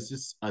because this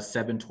is a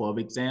 712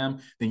 exam,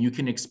 then you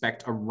can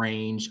expect a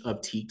range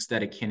of TEKS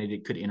that a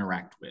candidate could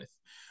interact with.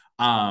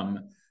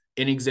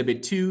 In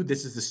exhibit 2,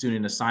 this is the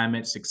student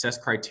assignment, success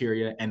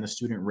criteria, and the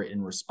student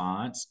written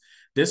response.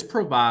 This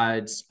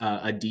provides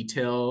a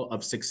detail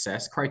of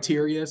success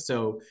criteria.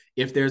 So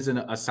if there's an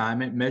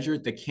assignment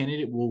measured, the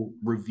candidate will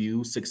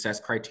review success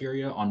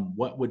criteria on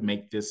what would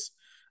make this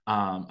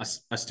a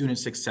student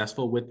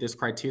successful with this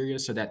criteria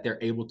so that they're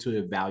able to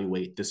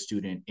evaluate the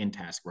student in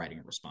task writing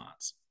and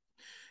response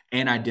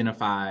and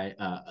identify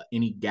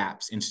any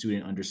gaps in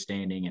student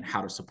understanding and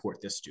how to support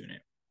this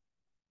student.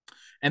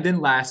 And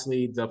then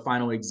lastly, the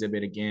final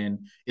exhibit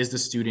again is the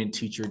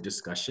student-teacher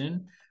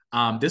discussion.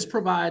 This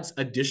provides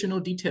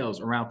additional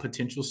details around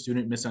potential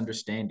student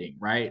misunderstanding,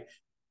 right?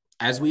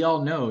 As we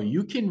all know,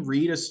 you can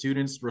read a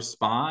student's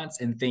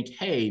response and think,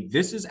 hey,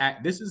 this is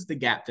the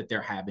gap that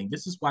they're having.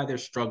 This is why they're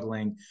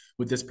struggling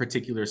with this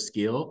particular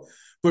skill.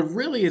 But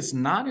really, it's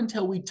not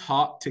until we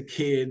talk to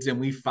kids and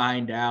we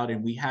find out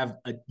and we have,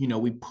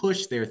 we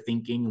push their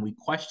thinking and we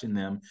question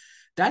them.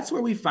 That's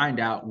where we find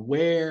out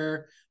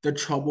where the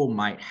trouble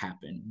might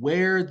happen,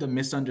 where the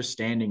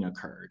misunderstanding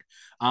occurred.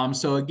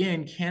 So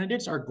again,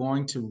 candidates are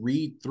going to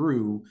read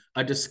through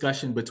a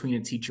discussion between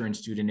a teacher and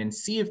student and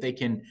see if they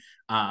can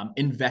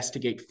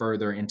investigate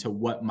further into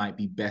what might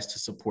be best to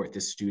support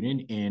this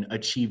student in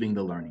achieving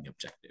the learning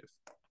objective.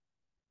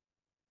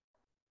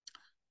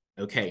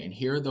 Okay, and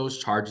here are those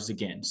charges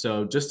again.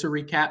 So just to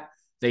recap,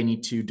 they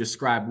need to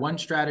describe one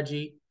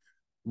strategy,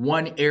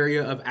 one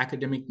area of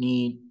academic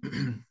need,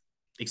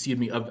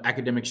 of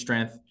academic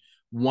strength,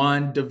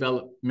 one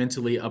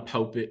developmentally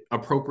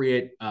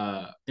appropriate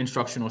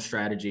instructional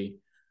strategy,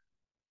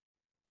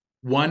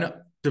 one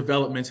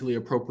developmentally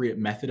appropriate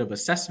method of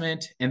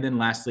assessment, and then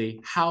lastly,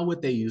 how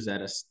would they use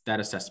that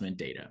assessment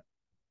data?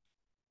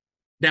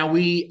 Now,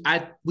 we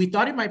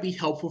thought it might be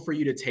helpful for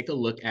you to take a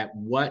look at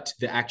what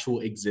the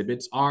actual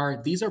exhibits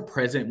are. These are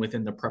present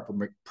within the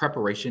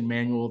preparation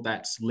manual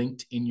that's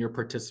linked in your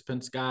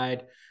participants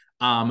guide.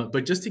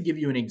 But just to give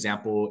you an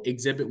example,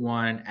 exhibit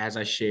 1, as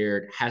I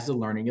shared, has a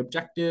learning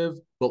objective,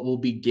 but will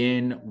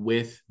begin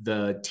with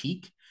the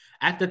TEK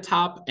at the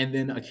top, and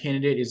then a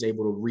candidate is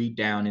able to read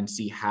down and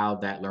see how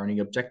that learning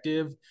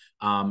objective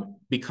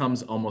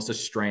becomes almost a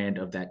strand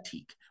of that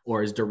TEK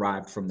or is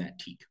derived from that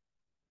TEK.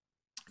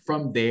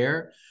 From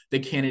there, the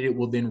candidate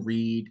will then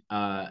read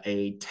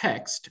a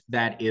text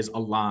that is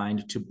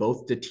aligned to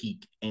both the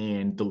TEK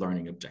and the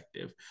learning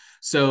objective.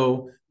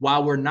 So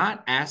while we're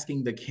not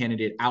asking the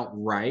candidate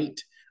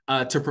outright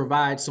to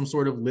provide some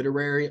sort of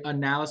literary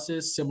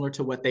analysis similar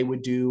to what they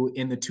would do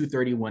in the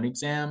 231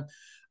 exam,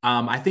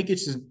 I think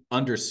it's just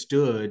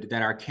understood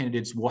that our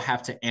candidates will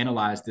have to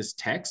analyze this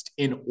text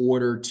in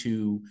order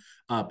to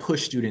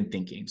push student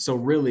thinking. So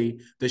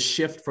really, the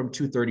shift from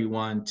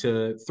 231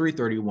 to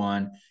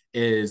 331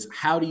 is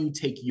how do you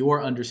take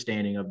your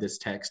understanding of this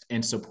text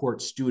and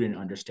support student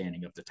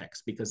understanding of the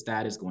text, because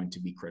that is going to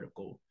be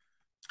critical.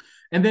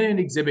 And then in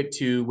exhibit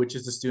 2, which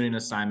is the student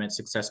assignment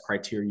success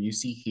criteria, you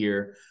see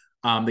here,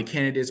 the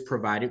candidate is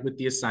provided with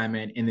the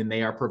assignment, and then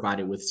they are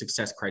provided with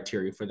success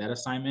criteria for that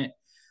assignment.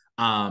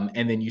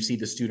 And then you see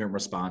the student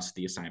response to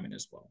the assignment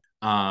as well.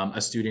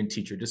 A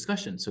student-teacher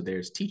discussion. So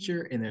there's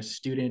teacher and there's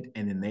student,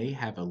 and then they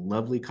have a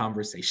lovely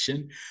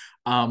conversation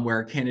where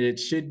a candidate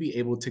should be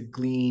able to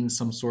glean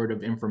some sort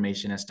of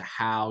information as to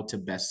how to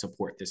best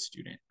support this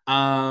student.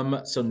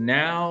 So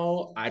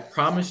now I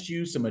promised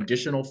you some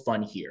additional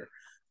fun here.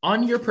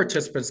 On your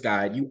participants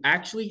guide, you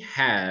actually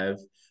have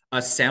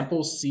a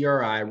sample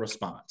CRI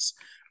response.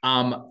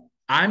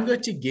 I'm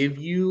going to give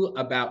you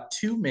about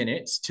 2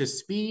 minutes to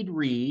speed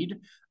read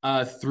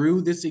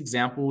through this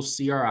example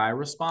CRI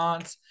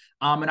response.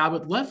 And I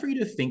would love for you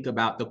to think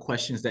about the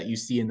questions that you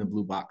see in the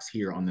blue box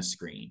here on the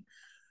screen.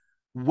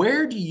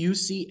 Where do you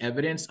see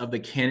evidence of the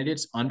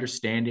candidate's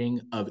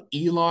understanding of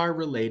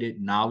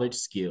ELAR-related knowledge,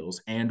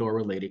 skills, and/or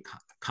related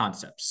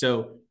concepts?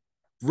 So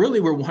really,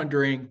 we're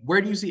wondering,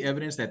 where do you see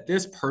evidence that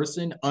this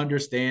person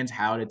understands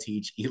how to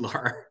teach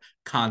ELAR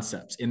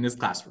concepts in this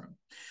classroom?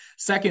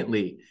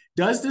 Secondly,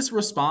 does this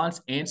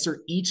response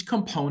answer each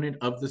component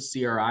of the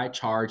CRI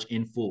charge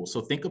in full?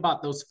 So think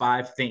about those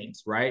 5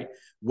 things, right?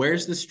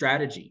 Where's the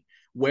strategy?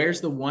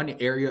 Where's the one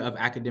area of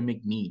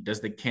academic need?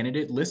 Does the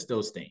candidate list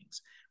those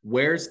things?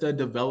 Where's the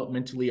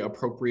developmentally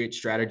appropriate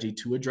strategy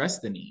to address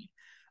the need?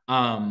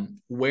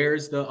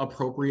 Where's the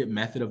appropriate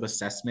method of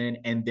assessment?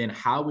 And then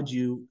how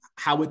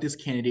would this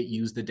candidate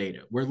use the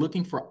data? We're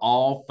looking for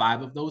all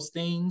 5 of those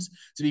things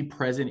to be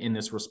present in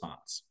this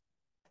response.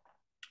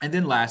 And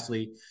then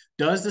lastly,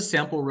 does the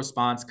sample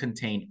response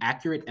contain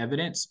accurate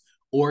evidence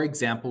or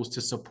examples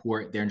to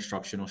support their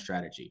instructional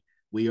strategy?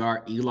 We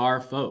are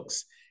ELAR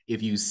folks.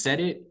 If you said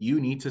it, you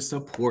need to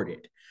support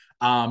it.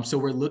 So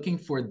we're looking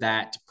for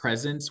that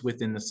presence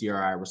within the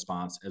CRI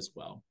response as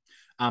well.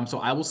 So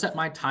I will set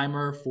my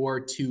timer for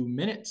 2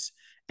 minutes,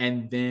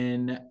 and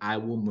then I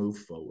will move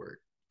forward.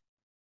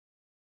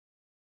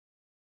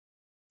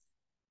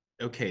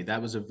 Okay,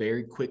 that was a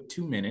very quick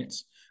 2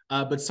 minutes.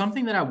 But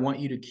something that I want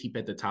you to keep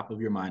at the top of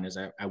your mind as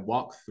I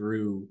walk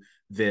through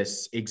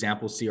this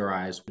example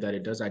CRI is that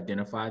it does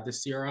identify the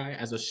CRI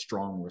as a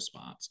strong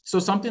response. So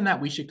something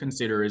that we should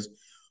consider is,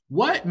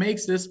 what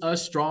makes this a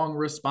strong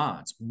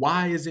response?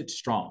 Why is it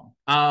strong?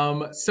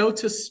 So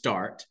to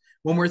start,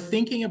 when we're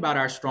thinking about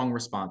our strong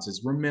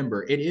responses,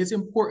 remember, it is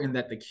important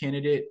that the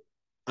candidate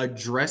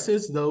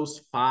addresses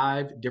those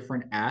 5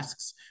 different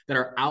asks that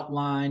are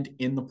outlined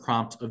in the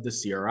prompt of the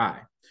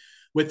CRI.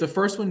 With the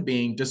first one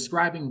being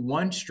describing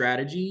one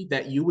strategy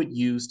that you would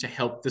use to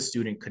help the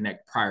student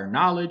connect prior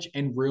knowledge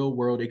and real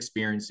world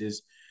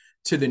experiences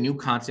to the new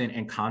content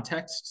and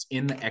contexts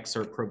in the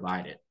excerpt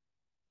provided.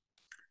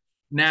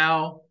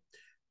 Now,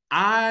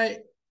 I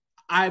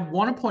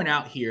want to point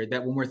out here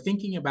that when we're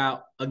thinking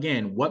about,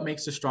 again, what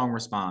makes a strong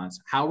response,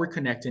 how we're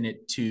connecting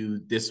it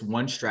to this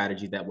one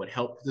strategy that would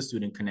help the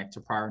student connect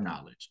to prior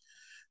knowledge.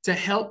 To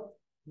help,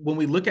 when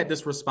we look at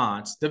this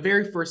response, the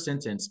very first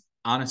sentence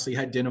honestly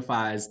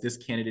identifies this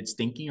candidate's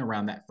thinking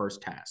around that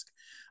first task.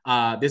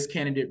 This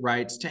candidate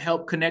writes, to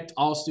help connect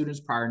all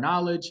students' prior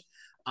knowledge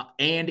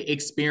and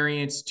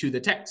experience to the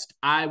text,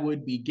 I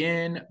would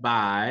begin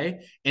by,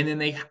 and then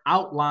they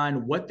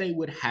outline what they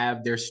would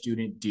have their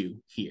student do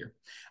here.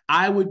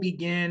 I would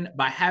begin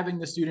by having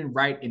the student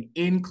write an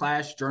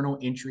in-class journal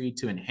entry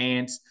to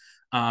enhance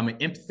an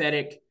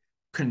empathetic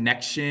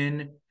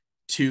connection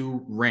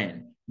to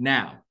Ren.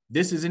 Now,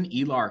 this is an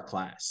ELAR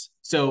class.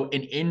 So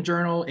an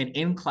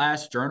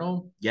in-class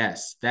journal,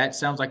 yes, that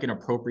sounds like an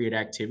appropriate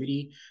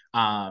activity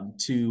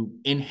to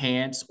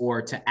enhance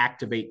or to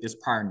activate this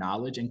prior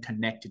knowledge and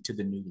connect it to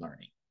the new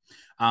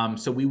learning.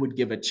 So we would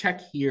give a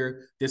check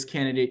here. This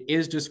candidate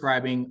is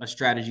describing a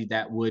strategy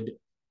that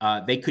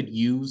they could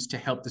use to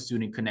help the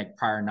student connect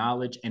prior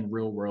knowledge and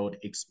real-world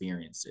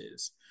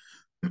experiences.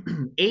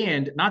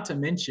 And not to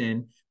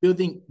mention,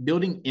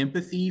 building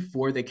empathy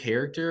for the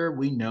character,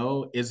 we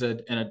know is a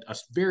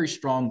very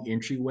strong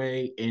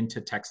entryway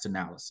into text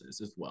analysis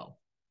as well.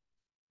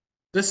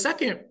 The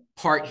second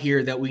part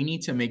here that we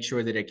need to make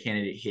sure that a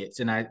candidate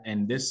hits,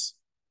 and this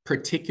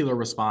particular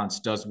response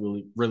does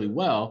really, really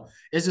well,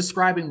 is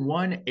describing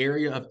one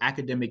area of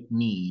academic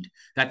need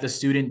that the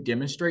student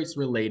demonstrates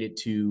related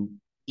to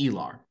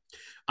ELAR.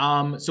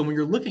 So when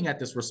you're looking at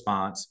this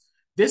response,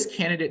 this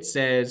candidate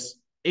says,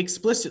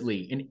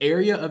 explicitly, an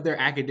area of their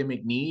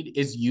academic need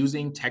is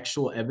using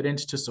textual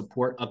evidence to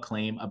support a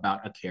claim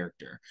about a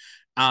character.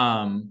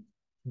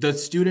 The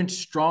student's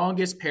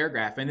strongest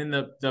paragraph, and then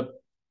the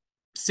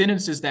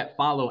sentences that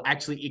follow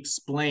actually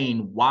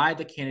explain why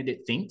the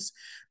candidate thinks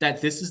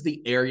that this is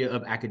the area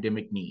of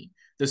academic need.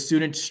 The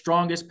student's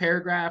strongest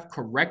paragraph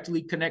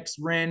correctly connects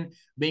Ren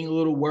being a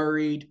little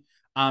worried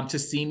to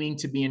seeming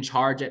to be in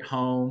charge at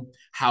home.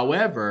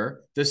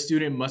 However, the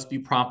student must be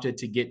prompted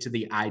to get to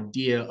the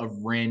idea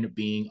of Ren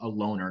being a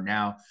loner.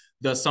 Now,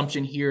 the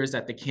assumption here is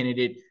that the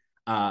candidate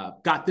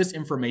got this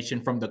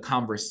information from the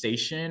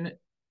conversation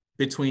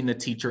between the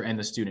teacher and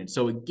the student.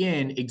 So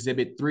again,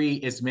 Exhibit 3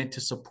 is meant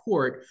to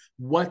support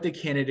what the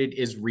candidate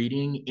is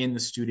reading in the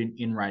student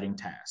in writing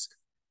task.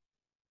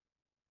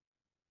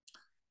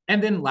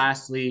 And then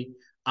lastly,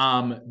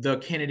 the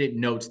candidate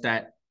notes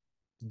that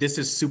this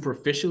is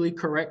superficially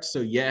correct. So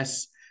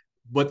yes,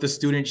 what the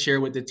student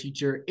shared with the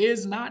teacher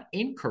is not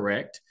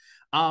incorrect,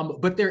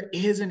 but there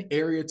is an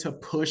area to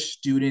push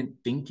student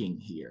thinking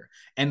here.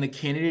 And the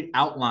candidate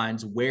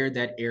outlines where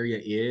that area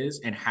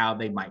is and how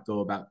they might go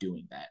about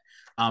doing that.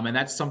 And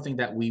that's something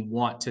that we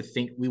want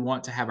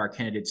to have our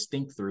candidates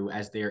think through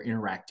as they're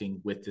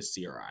interacting with the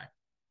CRI.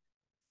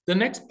 The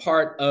next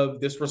part of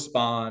this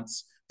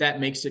response that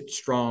makes it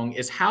strong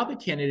is how the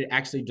candidate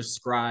actually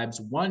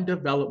describes one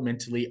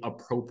developmentally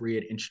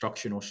appropriate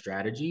instructional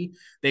strategy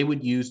they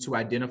would use to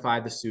identify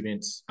the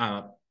students,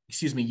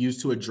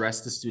 use to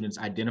address the student's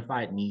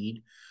identified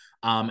need.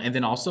 And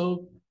then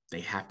also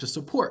they have to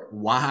support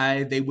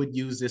why they would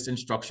use this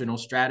instructional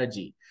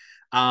strategy.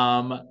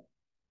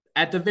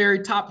 At the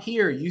very top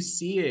here, you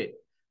see it.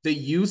 The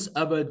use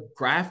of a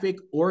graphic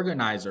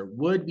organizer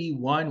would be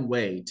one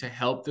way to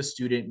help the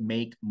student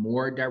make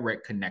more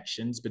direct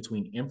connections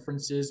between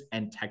inferences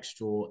and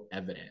textual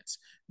evidence.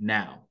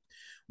 Now,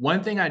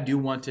 one thing I do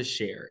want to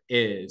share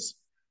is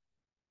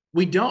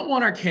we don't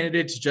want our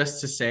candidates just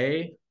to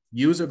say,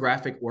 use a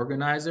graphic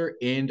organizer,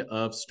 end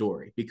of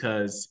story,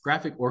 because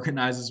graphic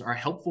organizers are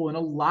helpful in a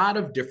lot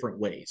of different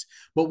ways.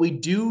 But we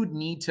do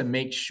need to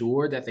make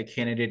sure that the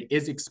candidate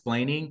is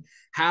explaining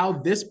how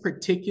this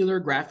particular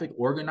graphic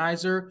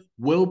organizer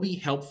will be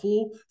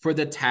helpful for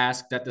the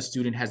task that the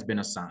student has been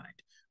assigned.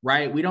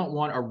 Right? We don't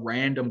want a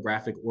random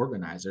graphic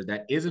organizer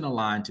that isn't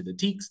aligned to the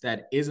TEKS,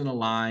 that isn't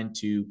aligned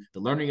to the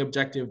learning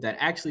objective, that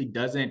actually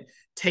doesn't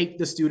take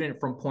the student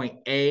from point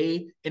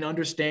A in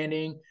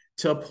understanding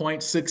to a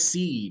point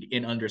succeed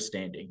in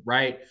understanding,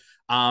 right?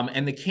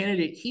 And the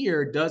candidate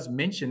here does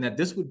mention that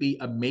this would be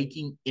a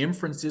making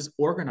inferences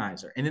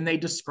organizer. And then they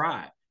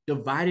describe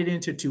divided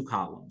into two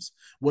columns,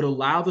 would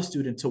allow the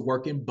student to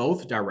work in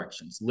both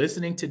directions,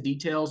 listening to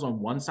details on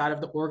one side of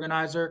the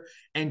organizer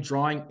and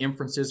drawing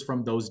inferences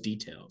from those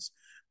details.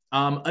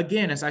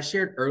 Again, as I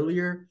shared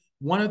earlier,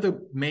 one of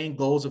the main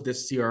goals of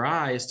this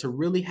CRI is to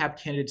really have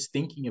candidates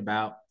thinking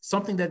about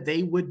something that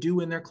they would do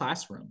in their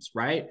classrooms,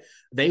 right?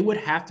 They would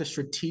have to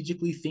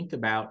strategically think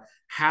about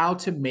how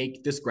to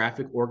make this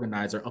graphic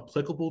organizer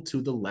applicable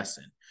to the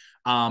lesson.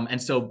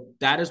 And so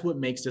that is what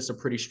makes this a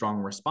pretty strong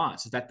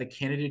response, is that the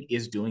candidate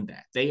is doing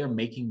that. They are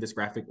making this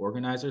graphic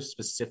organizer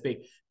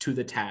specific to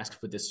the task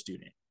for this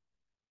student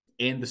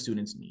and the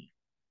student's need.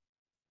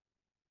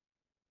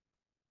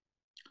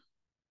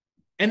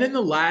 And then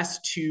the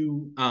last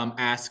two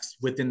asks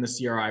within the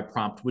CRI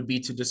prompt would be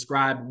to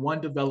describe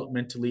one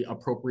developmentally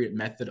appropriate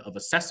method of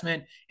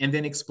assessment, and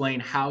then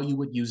explain how you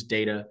would use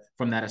data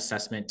from that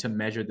assessment to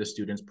measure the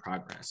student's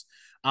progress.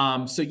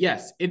 So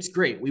yes, it's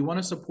great. We want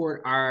to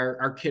support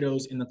our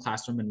kiddos in the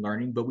classroom and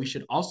learning, but we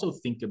should also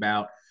think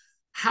about,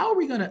 how are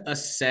we going to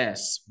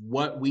assess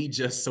what we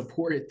just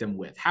supported them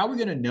with? How are we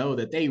going to know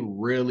that they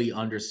really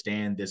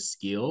understand this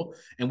skill?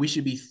 And we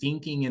should be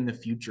thinking in the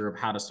future of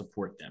how to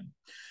support them.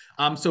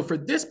 So for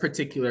this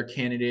particular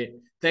candidate,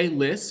 they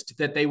list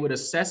that they would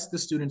assess the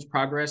student's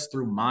progress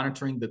through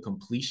monitoring the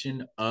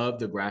completion of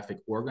the graphic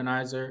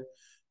organizer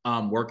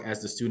work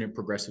as the student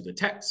progressed through the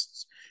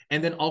texts,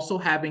 and then also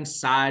having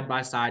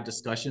side-by-side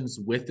discussions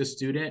with the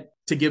student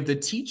to give the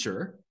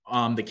teacher,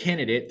 the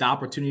candidate, the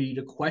opportunity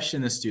to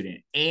question the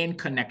student and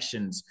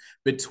connections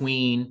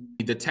between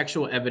the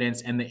textual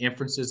evidence and the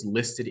inferences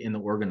listed in the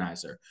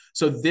organizer.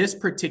 So this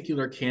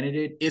particular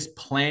candidate is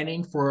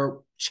planning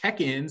for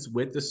check-ins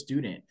with the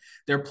student.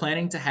 They're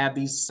planning to have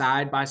these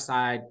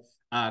side-by-side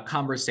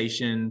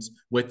conversations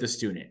with the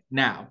student.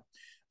 Now,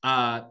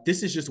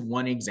 this is just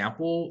one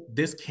example.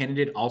 This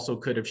candidate also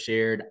could have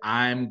shared,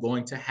 I'm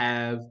going to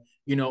have,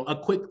 a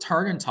quick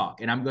turn and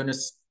talk, and I'm going to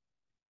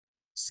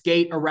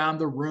skate around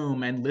the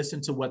room and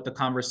listen to what the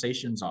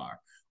conversations are.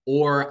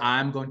 Or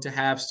I'm going to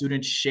have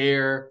students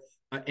share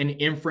an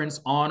inference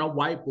on a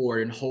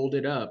whiteboard and hold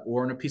it up,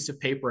 or on a piece of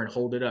paper and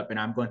hold it up, and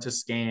I'm going to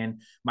scan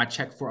my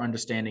check for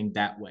understanding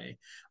that way.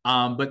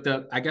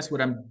 But I guess what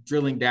I'm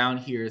drilling down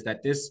here is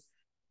that this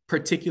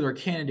particular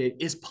candidate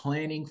is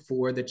planning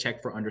for the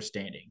check for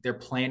understanding. They're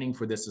planning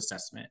for this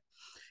assessment.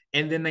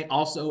 And then they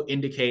also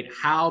indicate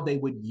how they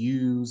would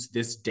use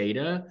this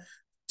data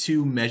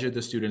to measure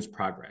the student's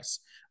progress.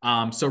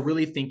 So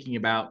really thinking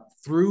about,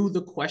 through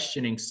the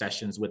questioning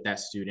sessions with that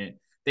student,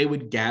 they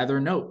would gather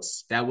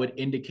notes that would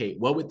indicate,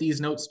 what would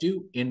these notes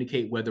do?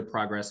 Indicate whether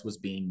progress was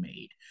being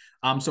made.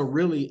 So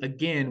really,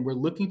 again, we're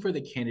looking for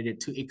the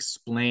candidate to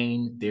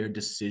explain their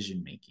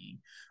decision-making.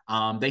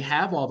 They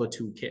have all the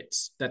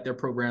toolkits that their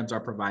programs are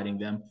providing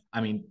them.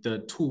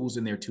 The tools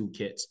in their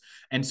toolkits.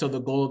 And so the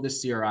goal of the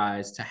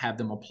CRI is to have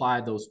them apply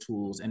those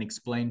tools and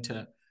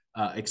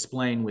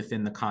explain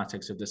within the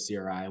context of the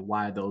CRI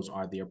why those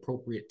are the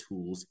appropriate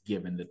tools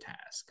given the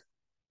task.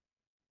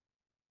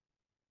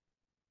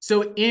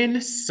 So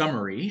in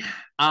summary,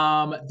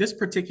 this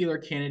particular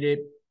candidate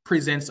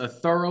presents a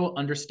thorough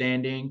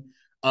understanding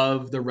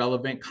of the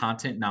relevant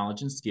content,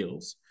 knowledge, and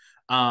skills,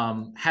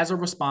 has a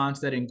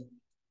response that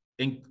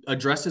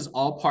addresses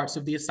all parts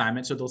of the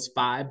assignment, so those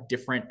 5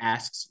 different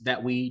asks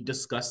that we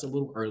discussed a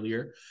little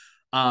earlier,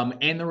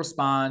 and the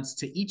response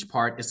to each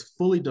part is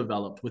fully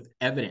developed with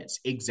evidence,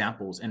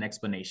 examples, and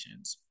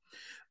explanations.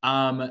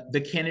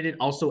 The candidate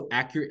also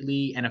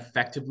accurately and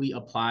effectively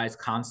applies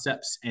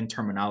concepts and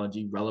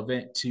terminology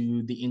relevant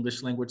to the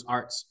English language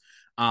arts.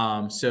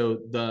 So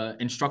the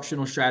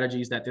instructional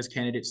strategies that this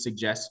candidate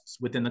suggests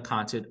within the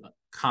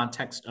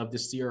context of the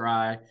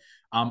CRI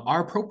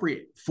are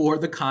appropriate for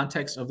the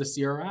context of the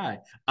CRI.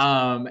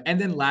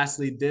 And then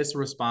lastly, this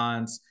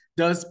response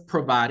does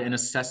provide an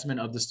assessment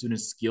of the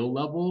student's skill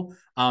level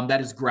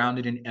that is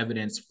grounded in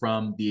evidence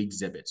from the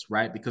exhibits,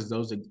 right? Because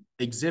those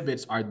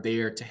exhibits are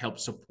there to help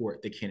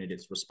support the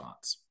candidate's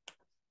response.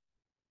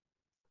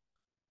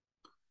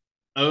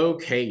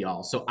 Okay,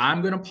 y'all. So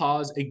I'm going to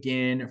pause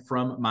again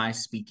from my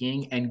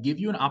speaking and give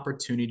you an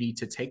opportunity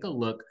to take a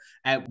look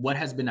at what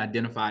has been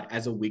identified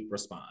as a weak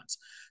response.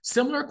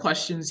 Similar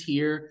questions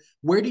here.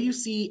 Where do you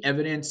see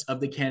evidence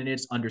of the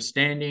candidate's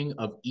understanding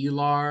of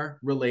ELAR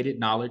related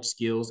knowledge,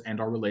 skills,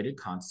 and/or related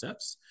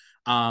concepts?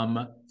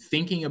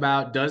 Thinking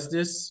about, does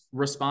this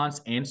response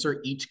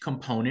answer each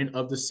component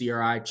of the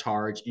CRI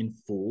charge in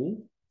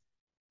full?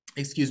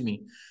 Excuse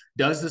me.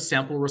 Does the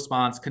sample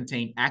response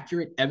contain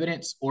accurate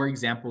evidence or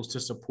examples to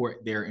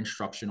support their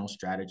instructional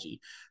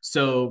strategy?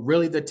 So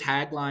really the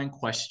tagline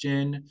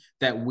question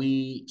that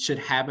we should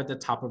have at the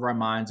top of our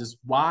minds is,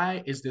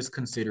 why is this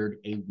considered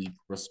a weak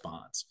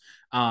response?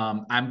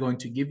 I'm going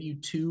to give you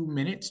 2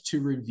 minutes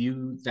to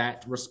review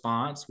that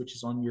response, which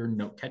is on your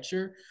note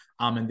catcher,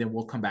 and then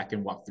we'll come back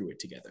and walk through it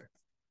together.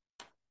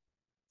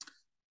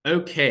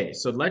 Okay,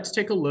 so let's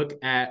take a look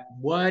at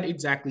what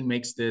exactly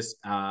makes this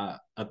a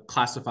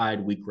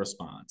classified weak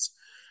response.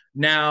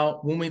 Now,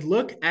 when we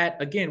look at,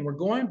 again, we're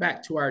going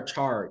back to our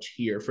charge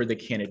here for the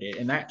candidate,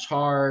 and that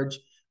charge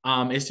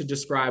is to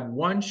describe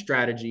one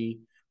strategy.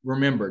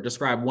 Remember,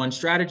 describe one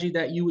strategy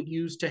that you would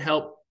use to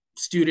help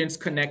students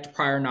connect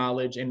prior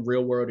knowledge and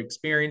real world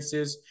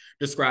experiences.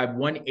 Describe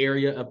one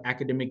area of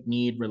academic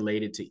need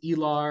related to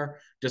ELAR.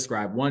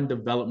 Describe one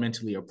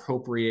developmentally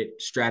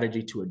appropriate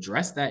strategy to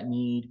address that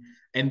need.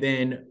 And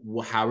then,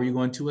 well, how are you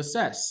going to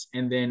assess?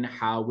 And then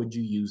how would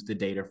you use the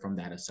data from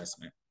that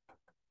assessment?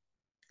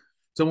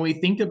 So when we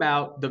think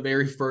about the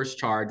very first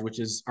charge, which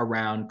is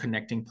around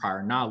connecting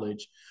prior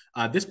knowledge,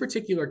 this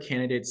particular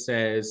candidate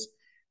says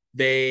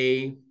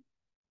they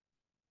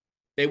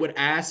would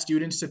ask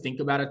students to think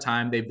about a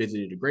time they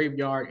visited a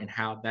graveyard and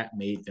how that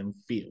made them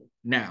feel.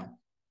 Now,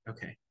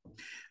 okay.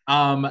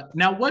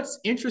 Now what's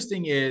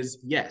interesting is,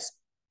 yes,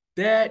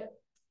 that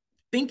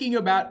thinking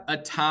about a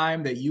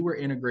time that you were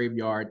in a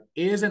graveyard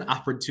is an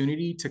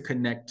opportunity to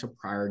connect to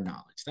prior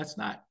knowledge. That's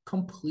not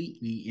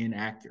completely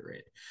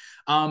inaccurate.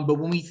 But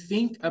when we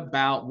think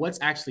about what's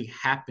actually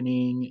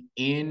happening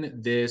in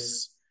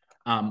this,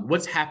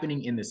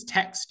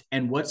 text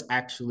and what's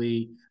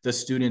actually the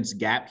student's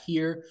gap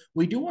here,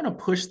 we do want to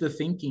push the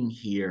thinking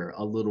here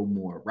a little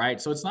more, right?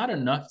 So it's not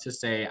enough to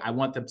say, I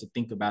want them to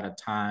think about a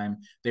time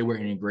they were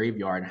in a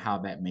graveyard and how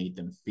that made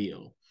them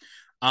feel.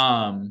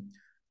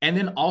 And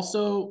then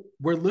also,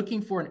 we're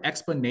looking for an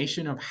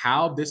explanation of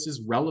how this is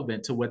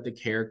relevant to what the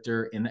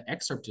character in the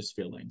excerpt is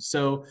feeling.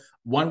 So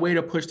one way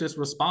to push this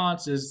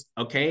response is,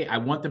 okay, I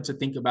want them to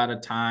think about a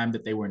time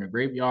that they were in a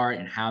graveyard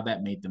and how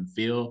that made them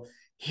feel.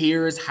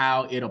 Here's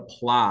how it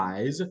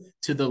applies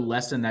to the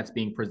lesson that's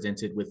being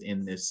presented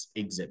within this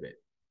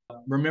exhibit.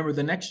 Remember,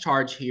 the next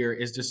charge here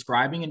is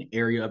describing an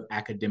area of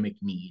academic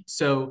need.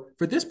 So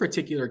for this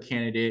particular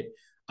candidate,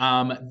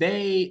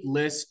 they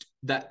list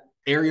the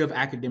area of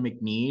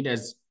academic need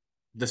as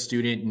the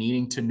student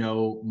needing to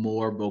know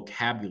more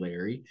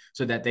vocabulary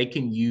so that they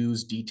can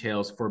use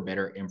details for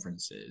better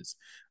inferences.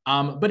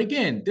 But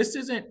again, this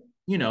isn't,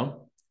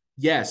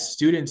 yes,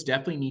 students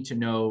definitely need to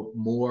know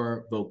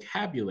more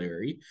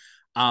vocabulary.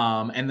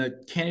 And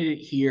the candidate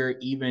here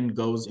even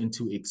goes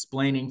into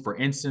explaining, for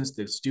instance,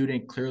 the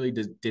student clearly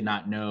did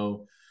not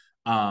know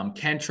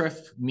cantref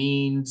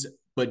means,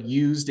 but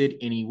used it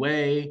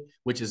anyway,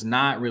 which is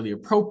not really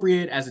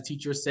appropriate, as the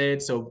teacher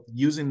said. So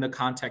using the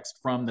context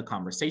from the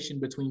conversation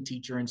between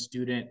teacher and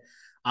student,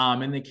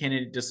 and the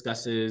candidate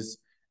discusses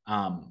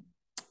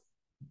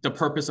the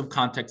purpose of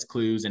context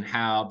clues and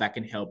how that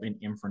can help in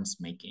inference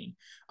making.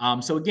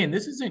 So again,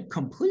 this isn't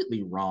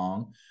completely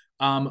wrong,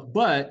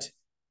 but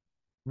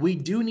we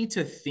do need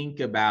to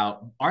think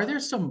about, are there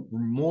some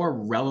more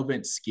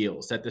relevant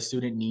skills that the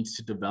student needs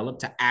to develop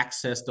to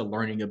access the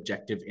learning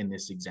objective in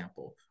this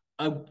example?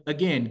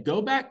 Again, go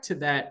back to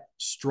that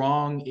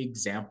strong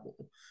example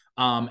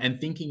and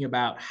thinking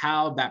about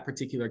how that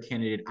particular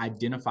candidate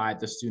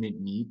identified the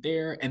student need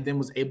there and then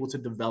was able to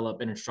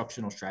develop an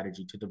instructional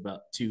strategy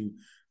to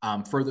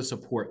further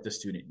support the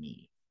student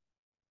need.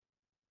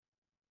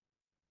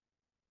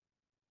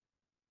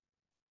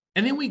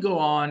 And then we go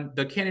on,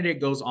 the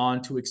candidate goes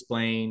on to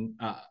explain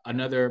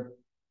another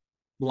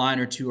line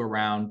or two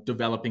around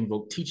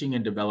teaching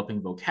and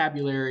developing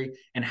vocabulary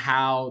and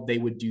how they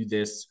would do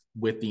this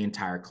with the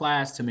entire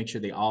class to make sure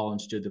they all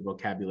understood the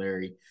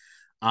vocabulary.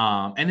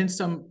 And then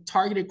some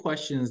targeted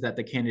questions that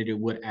the candidate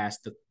would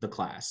ask the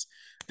class.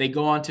 They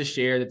go on to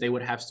share that they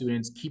would have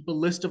students keep a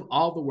list of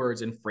all the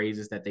words and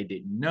phrases that they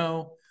didn't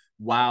know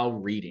while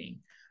reading.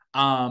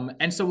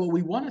 And so what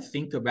we want to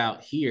think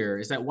about here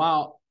is that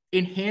while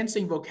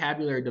enhancing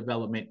vocabulary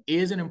development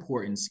is an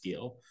important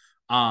skill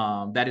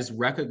that is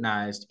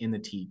recognized in the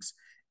TEKS,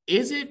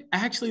 is it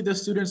actually the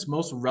student's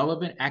most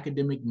relevant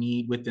academic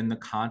need within the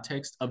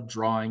context of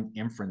drawing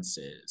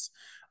inferences?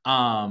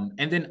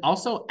 And then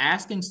also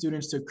asking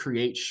students to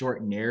create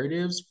short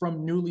narratives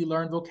from newly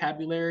learned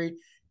vocabulary.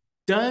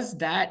 Does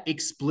that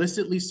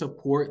explicitly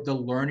support the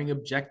learning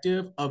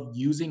objective of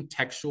using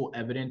textual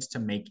evidence to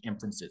make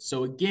inferences?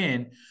 So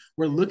again,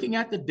 we're looking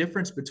at the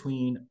difference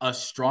between a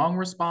strong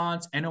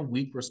response and a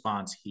weak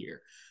response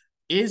here.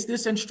 Is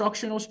this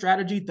instructional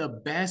strategy the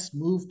best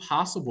move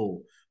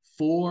possible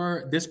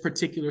for this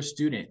particular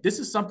student? This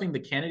is something the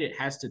candidate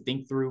has to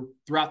think through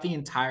throughout the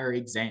entire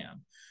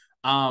exam.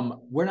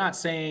 We're not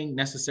saying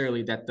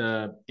necessarily that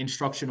the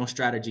instructional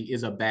strategy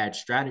is a bad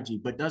strategy,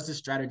 but does this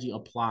strategy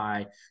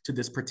apply to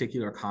this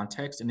particular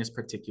context in this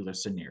particular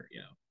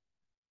scenario?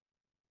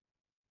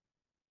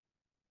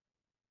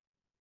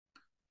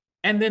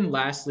 And then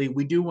lastly,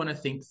 we do want to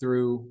think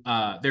through,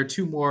 there are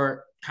two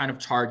more kind of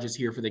charges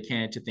here for the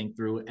candidate to think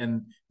through.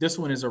 And this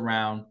one is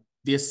around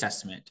the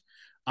assessment.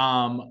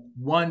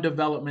 One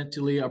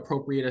developmentally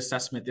appropriate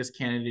assessment this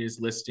candidate is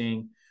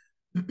listing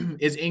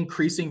is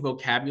increasing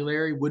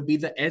vocabulary would be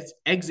the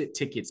exit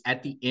tickets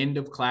at the end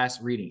of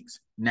class readings.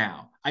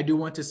 Now, I do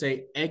want to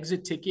say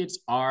exit tickets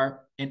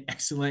are an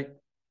excellent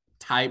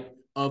type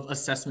of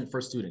assessment for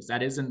students.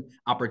 That is an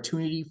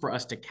opportunity for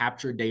us to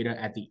capture data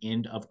at the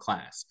end of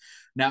class.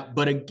 Now,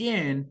 but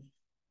again,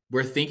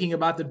 we're thinking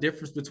about the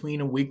difference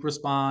between a weak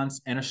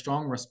response and a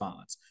strong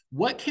response.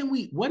 What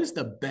is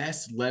the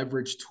best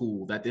leverage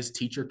tool that this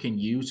teacher can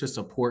use to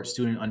support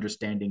student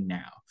understanding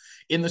now?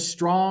 In the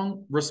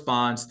strong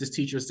response, this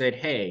teacher said,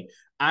 hey,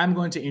 I'm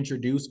going to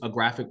introduce a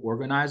graphic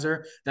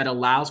organizer that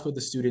allows for the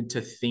student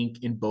to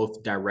think in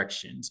both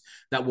directions,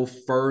 that will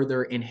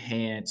further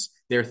enhance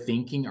their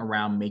thinking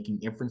around making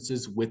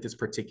inferences with this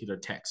particular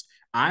text.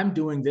 I'm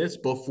doing this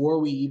before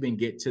we even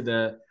get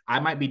to I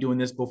might be doing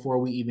this before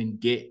we even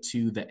get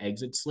to the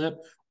exit slip.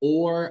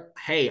 Or,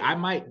 hey, I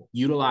might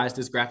utilize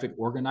this graphic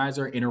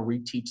organizer in a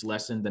reteach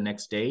lesson the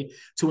next day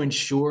to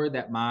ensure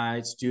that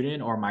my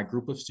student or my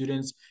group of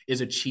students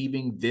is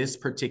achieving this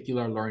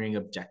particular learning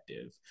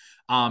objective.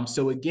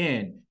 So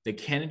again, the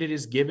candidate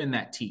is given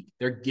that TEAC,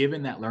 they're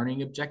given that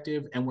learning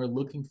objective, and we're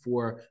looking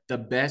for the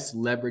best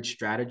leverage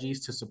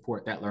strategies to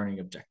support that learning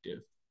objective,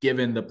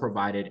 given the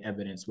provided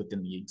evidence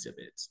within the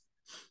exhibits.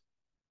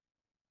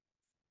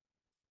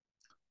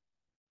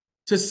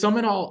 To sum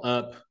it all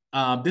up,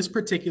 this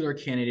particular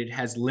candidate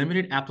has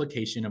limited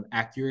application of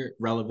accurate,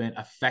 relevant,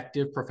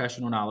 effective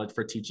professional knowledge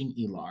for teaching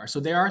ELAR. So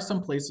there are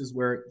some places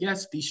where,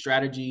 yes, these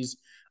strategies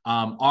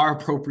are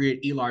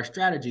appropriate ELAR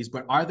strategies,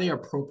 but are they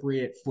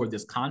appropriate for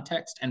this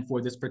context and for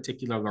this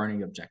particular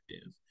learning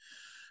objective?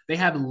 They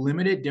have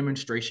limited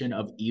demonstration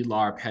of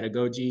ELAR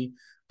pedagogy,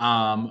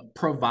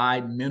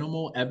 provide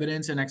minimal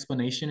evidence and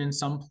explanation in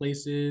some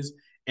places,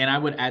 and I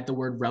would add the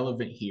word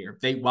relevant here.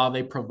 While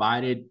they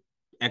provided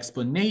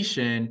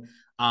explanation,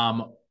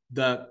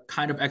 the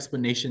kind of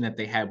explanation that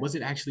they had, was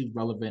it actually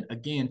relevant,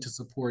 again, to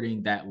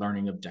supporting that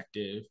learning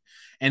objective?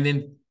 And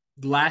then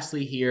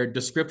lastly here,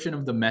 description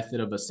of the method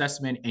of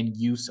assessment and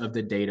use of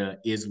the data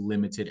is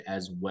limited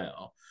as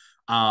well.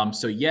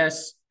 So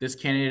yes, this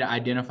candidate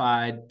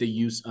identified the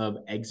use of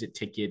exit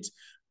tickets,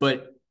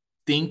 but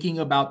thinking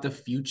about the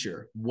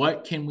future,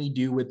 what can we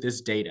do with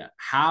this data?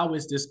 How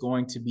is this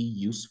going to be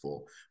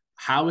useful?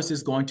 How is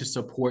this going to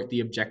support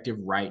the objective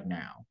right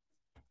now?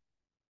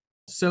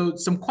 So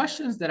some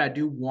questions that I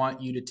do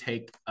want you to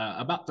take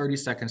about 30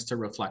 seconds to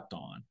reflect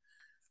on.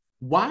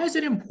 Why is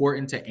it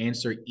important to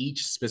answer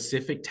each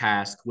specific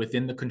task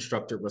within the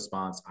constructed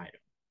response item?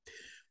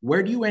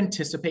 Where do you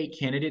anticipate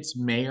candidates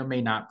may or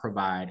may not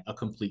provide a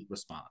complete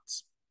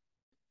response?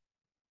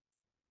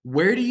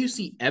 Where do you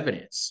see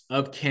evidence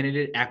of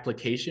candidate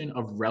application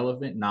of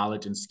relevant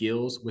knowledge and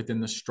skills within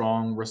the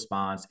strong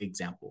response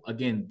example?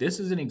 Again, this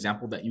is an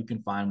example that you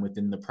can find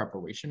within the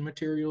preparation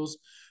materials.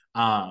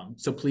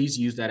 So please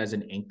use that as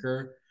an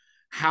anchor.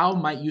 How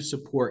might you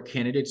support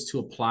candidates to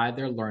apply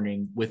their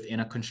learning within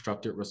a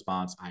constructed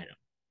response item?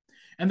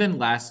 And then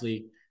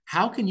lastly,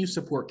 how can you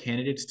support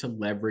candidates to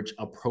leverage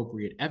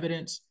appropriate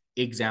evidence,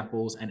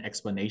 examples, and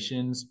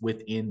explanations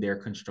within their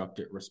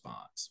constructed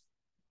response?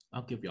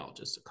 I'll give y'all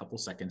just a couple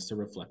seconds to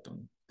reflect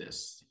on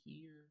this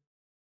here.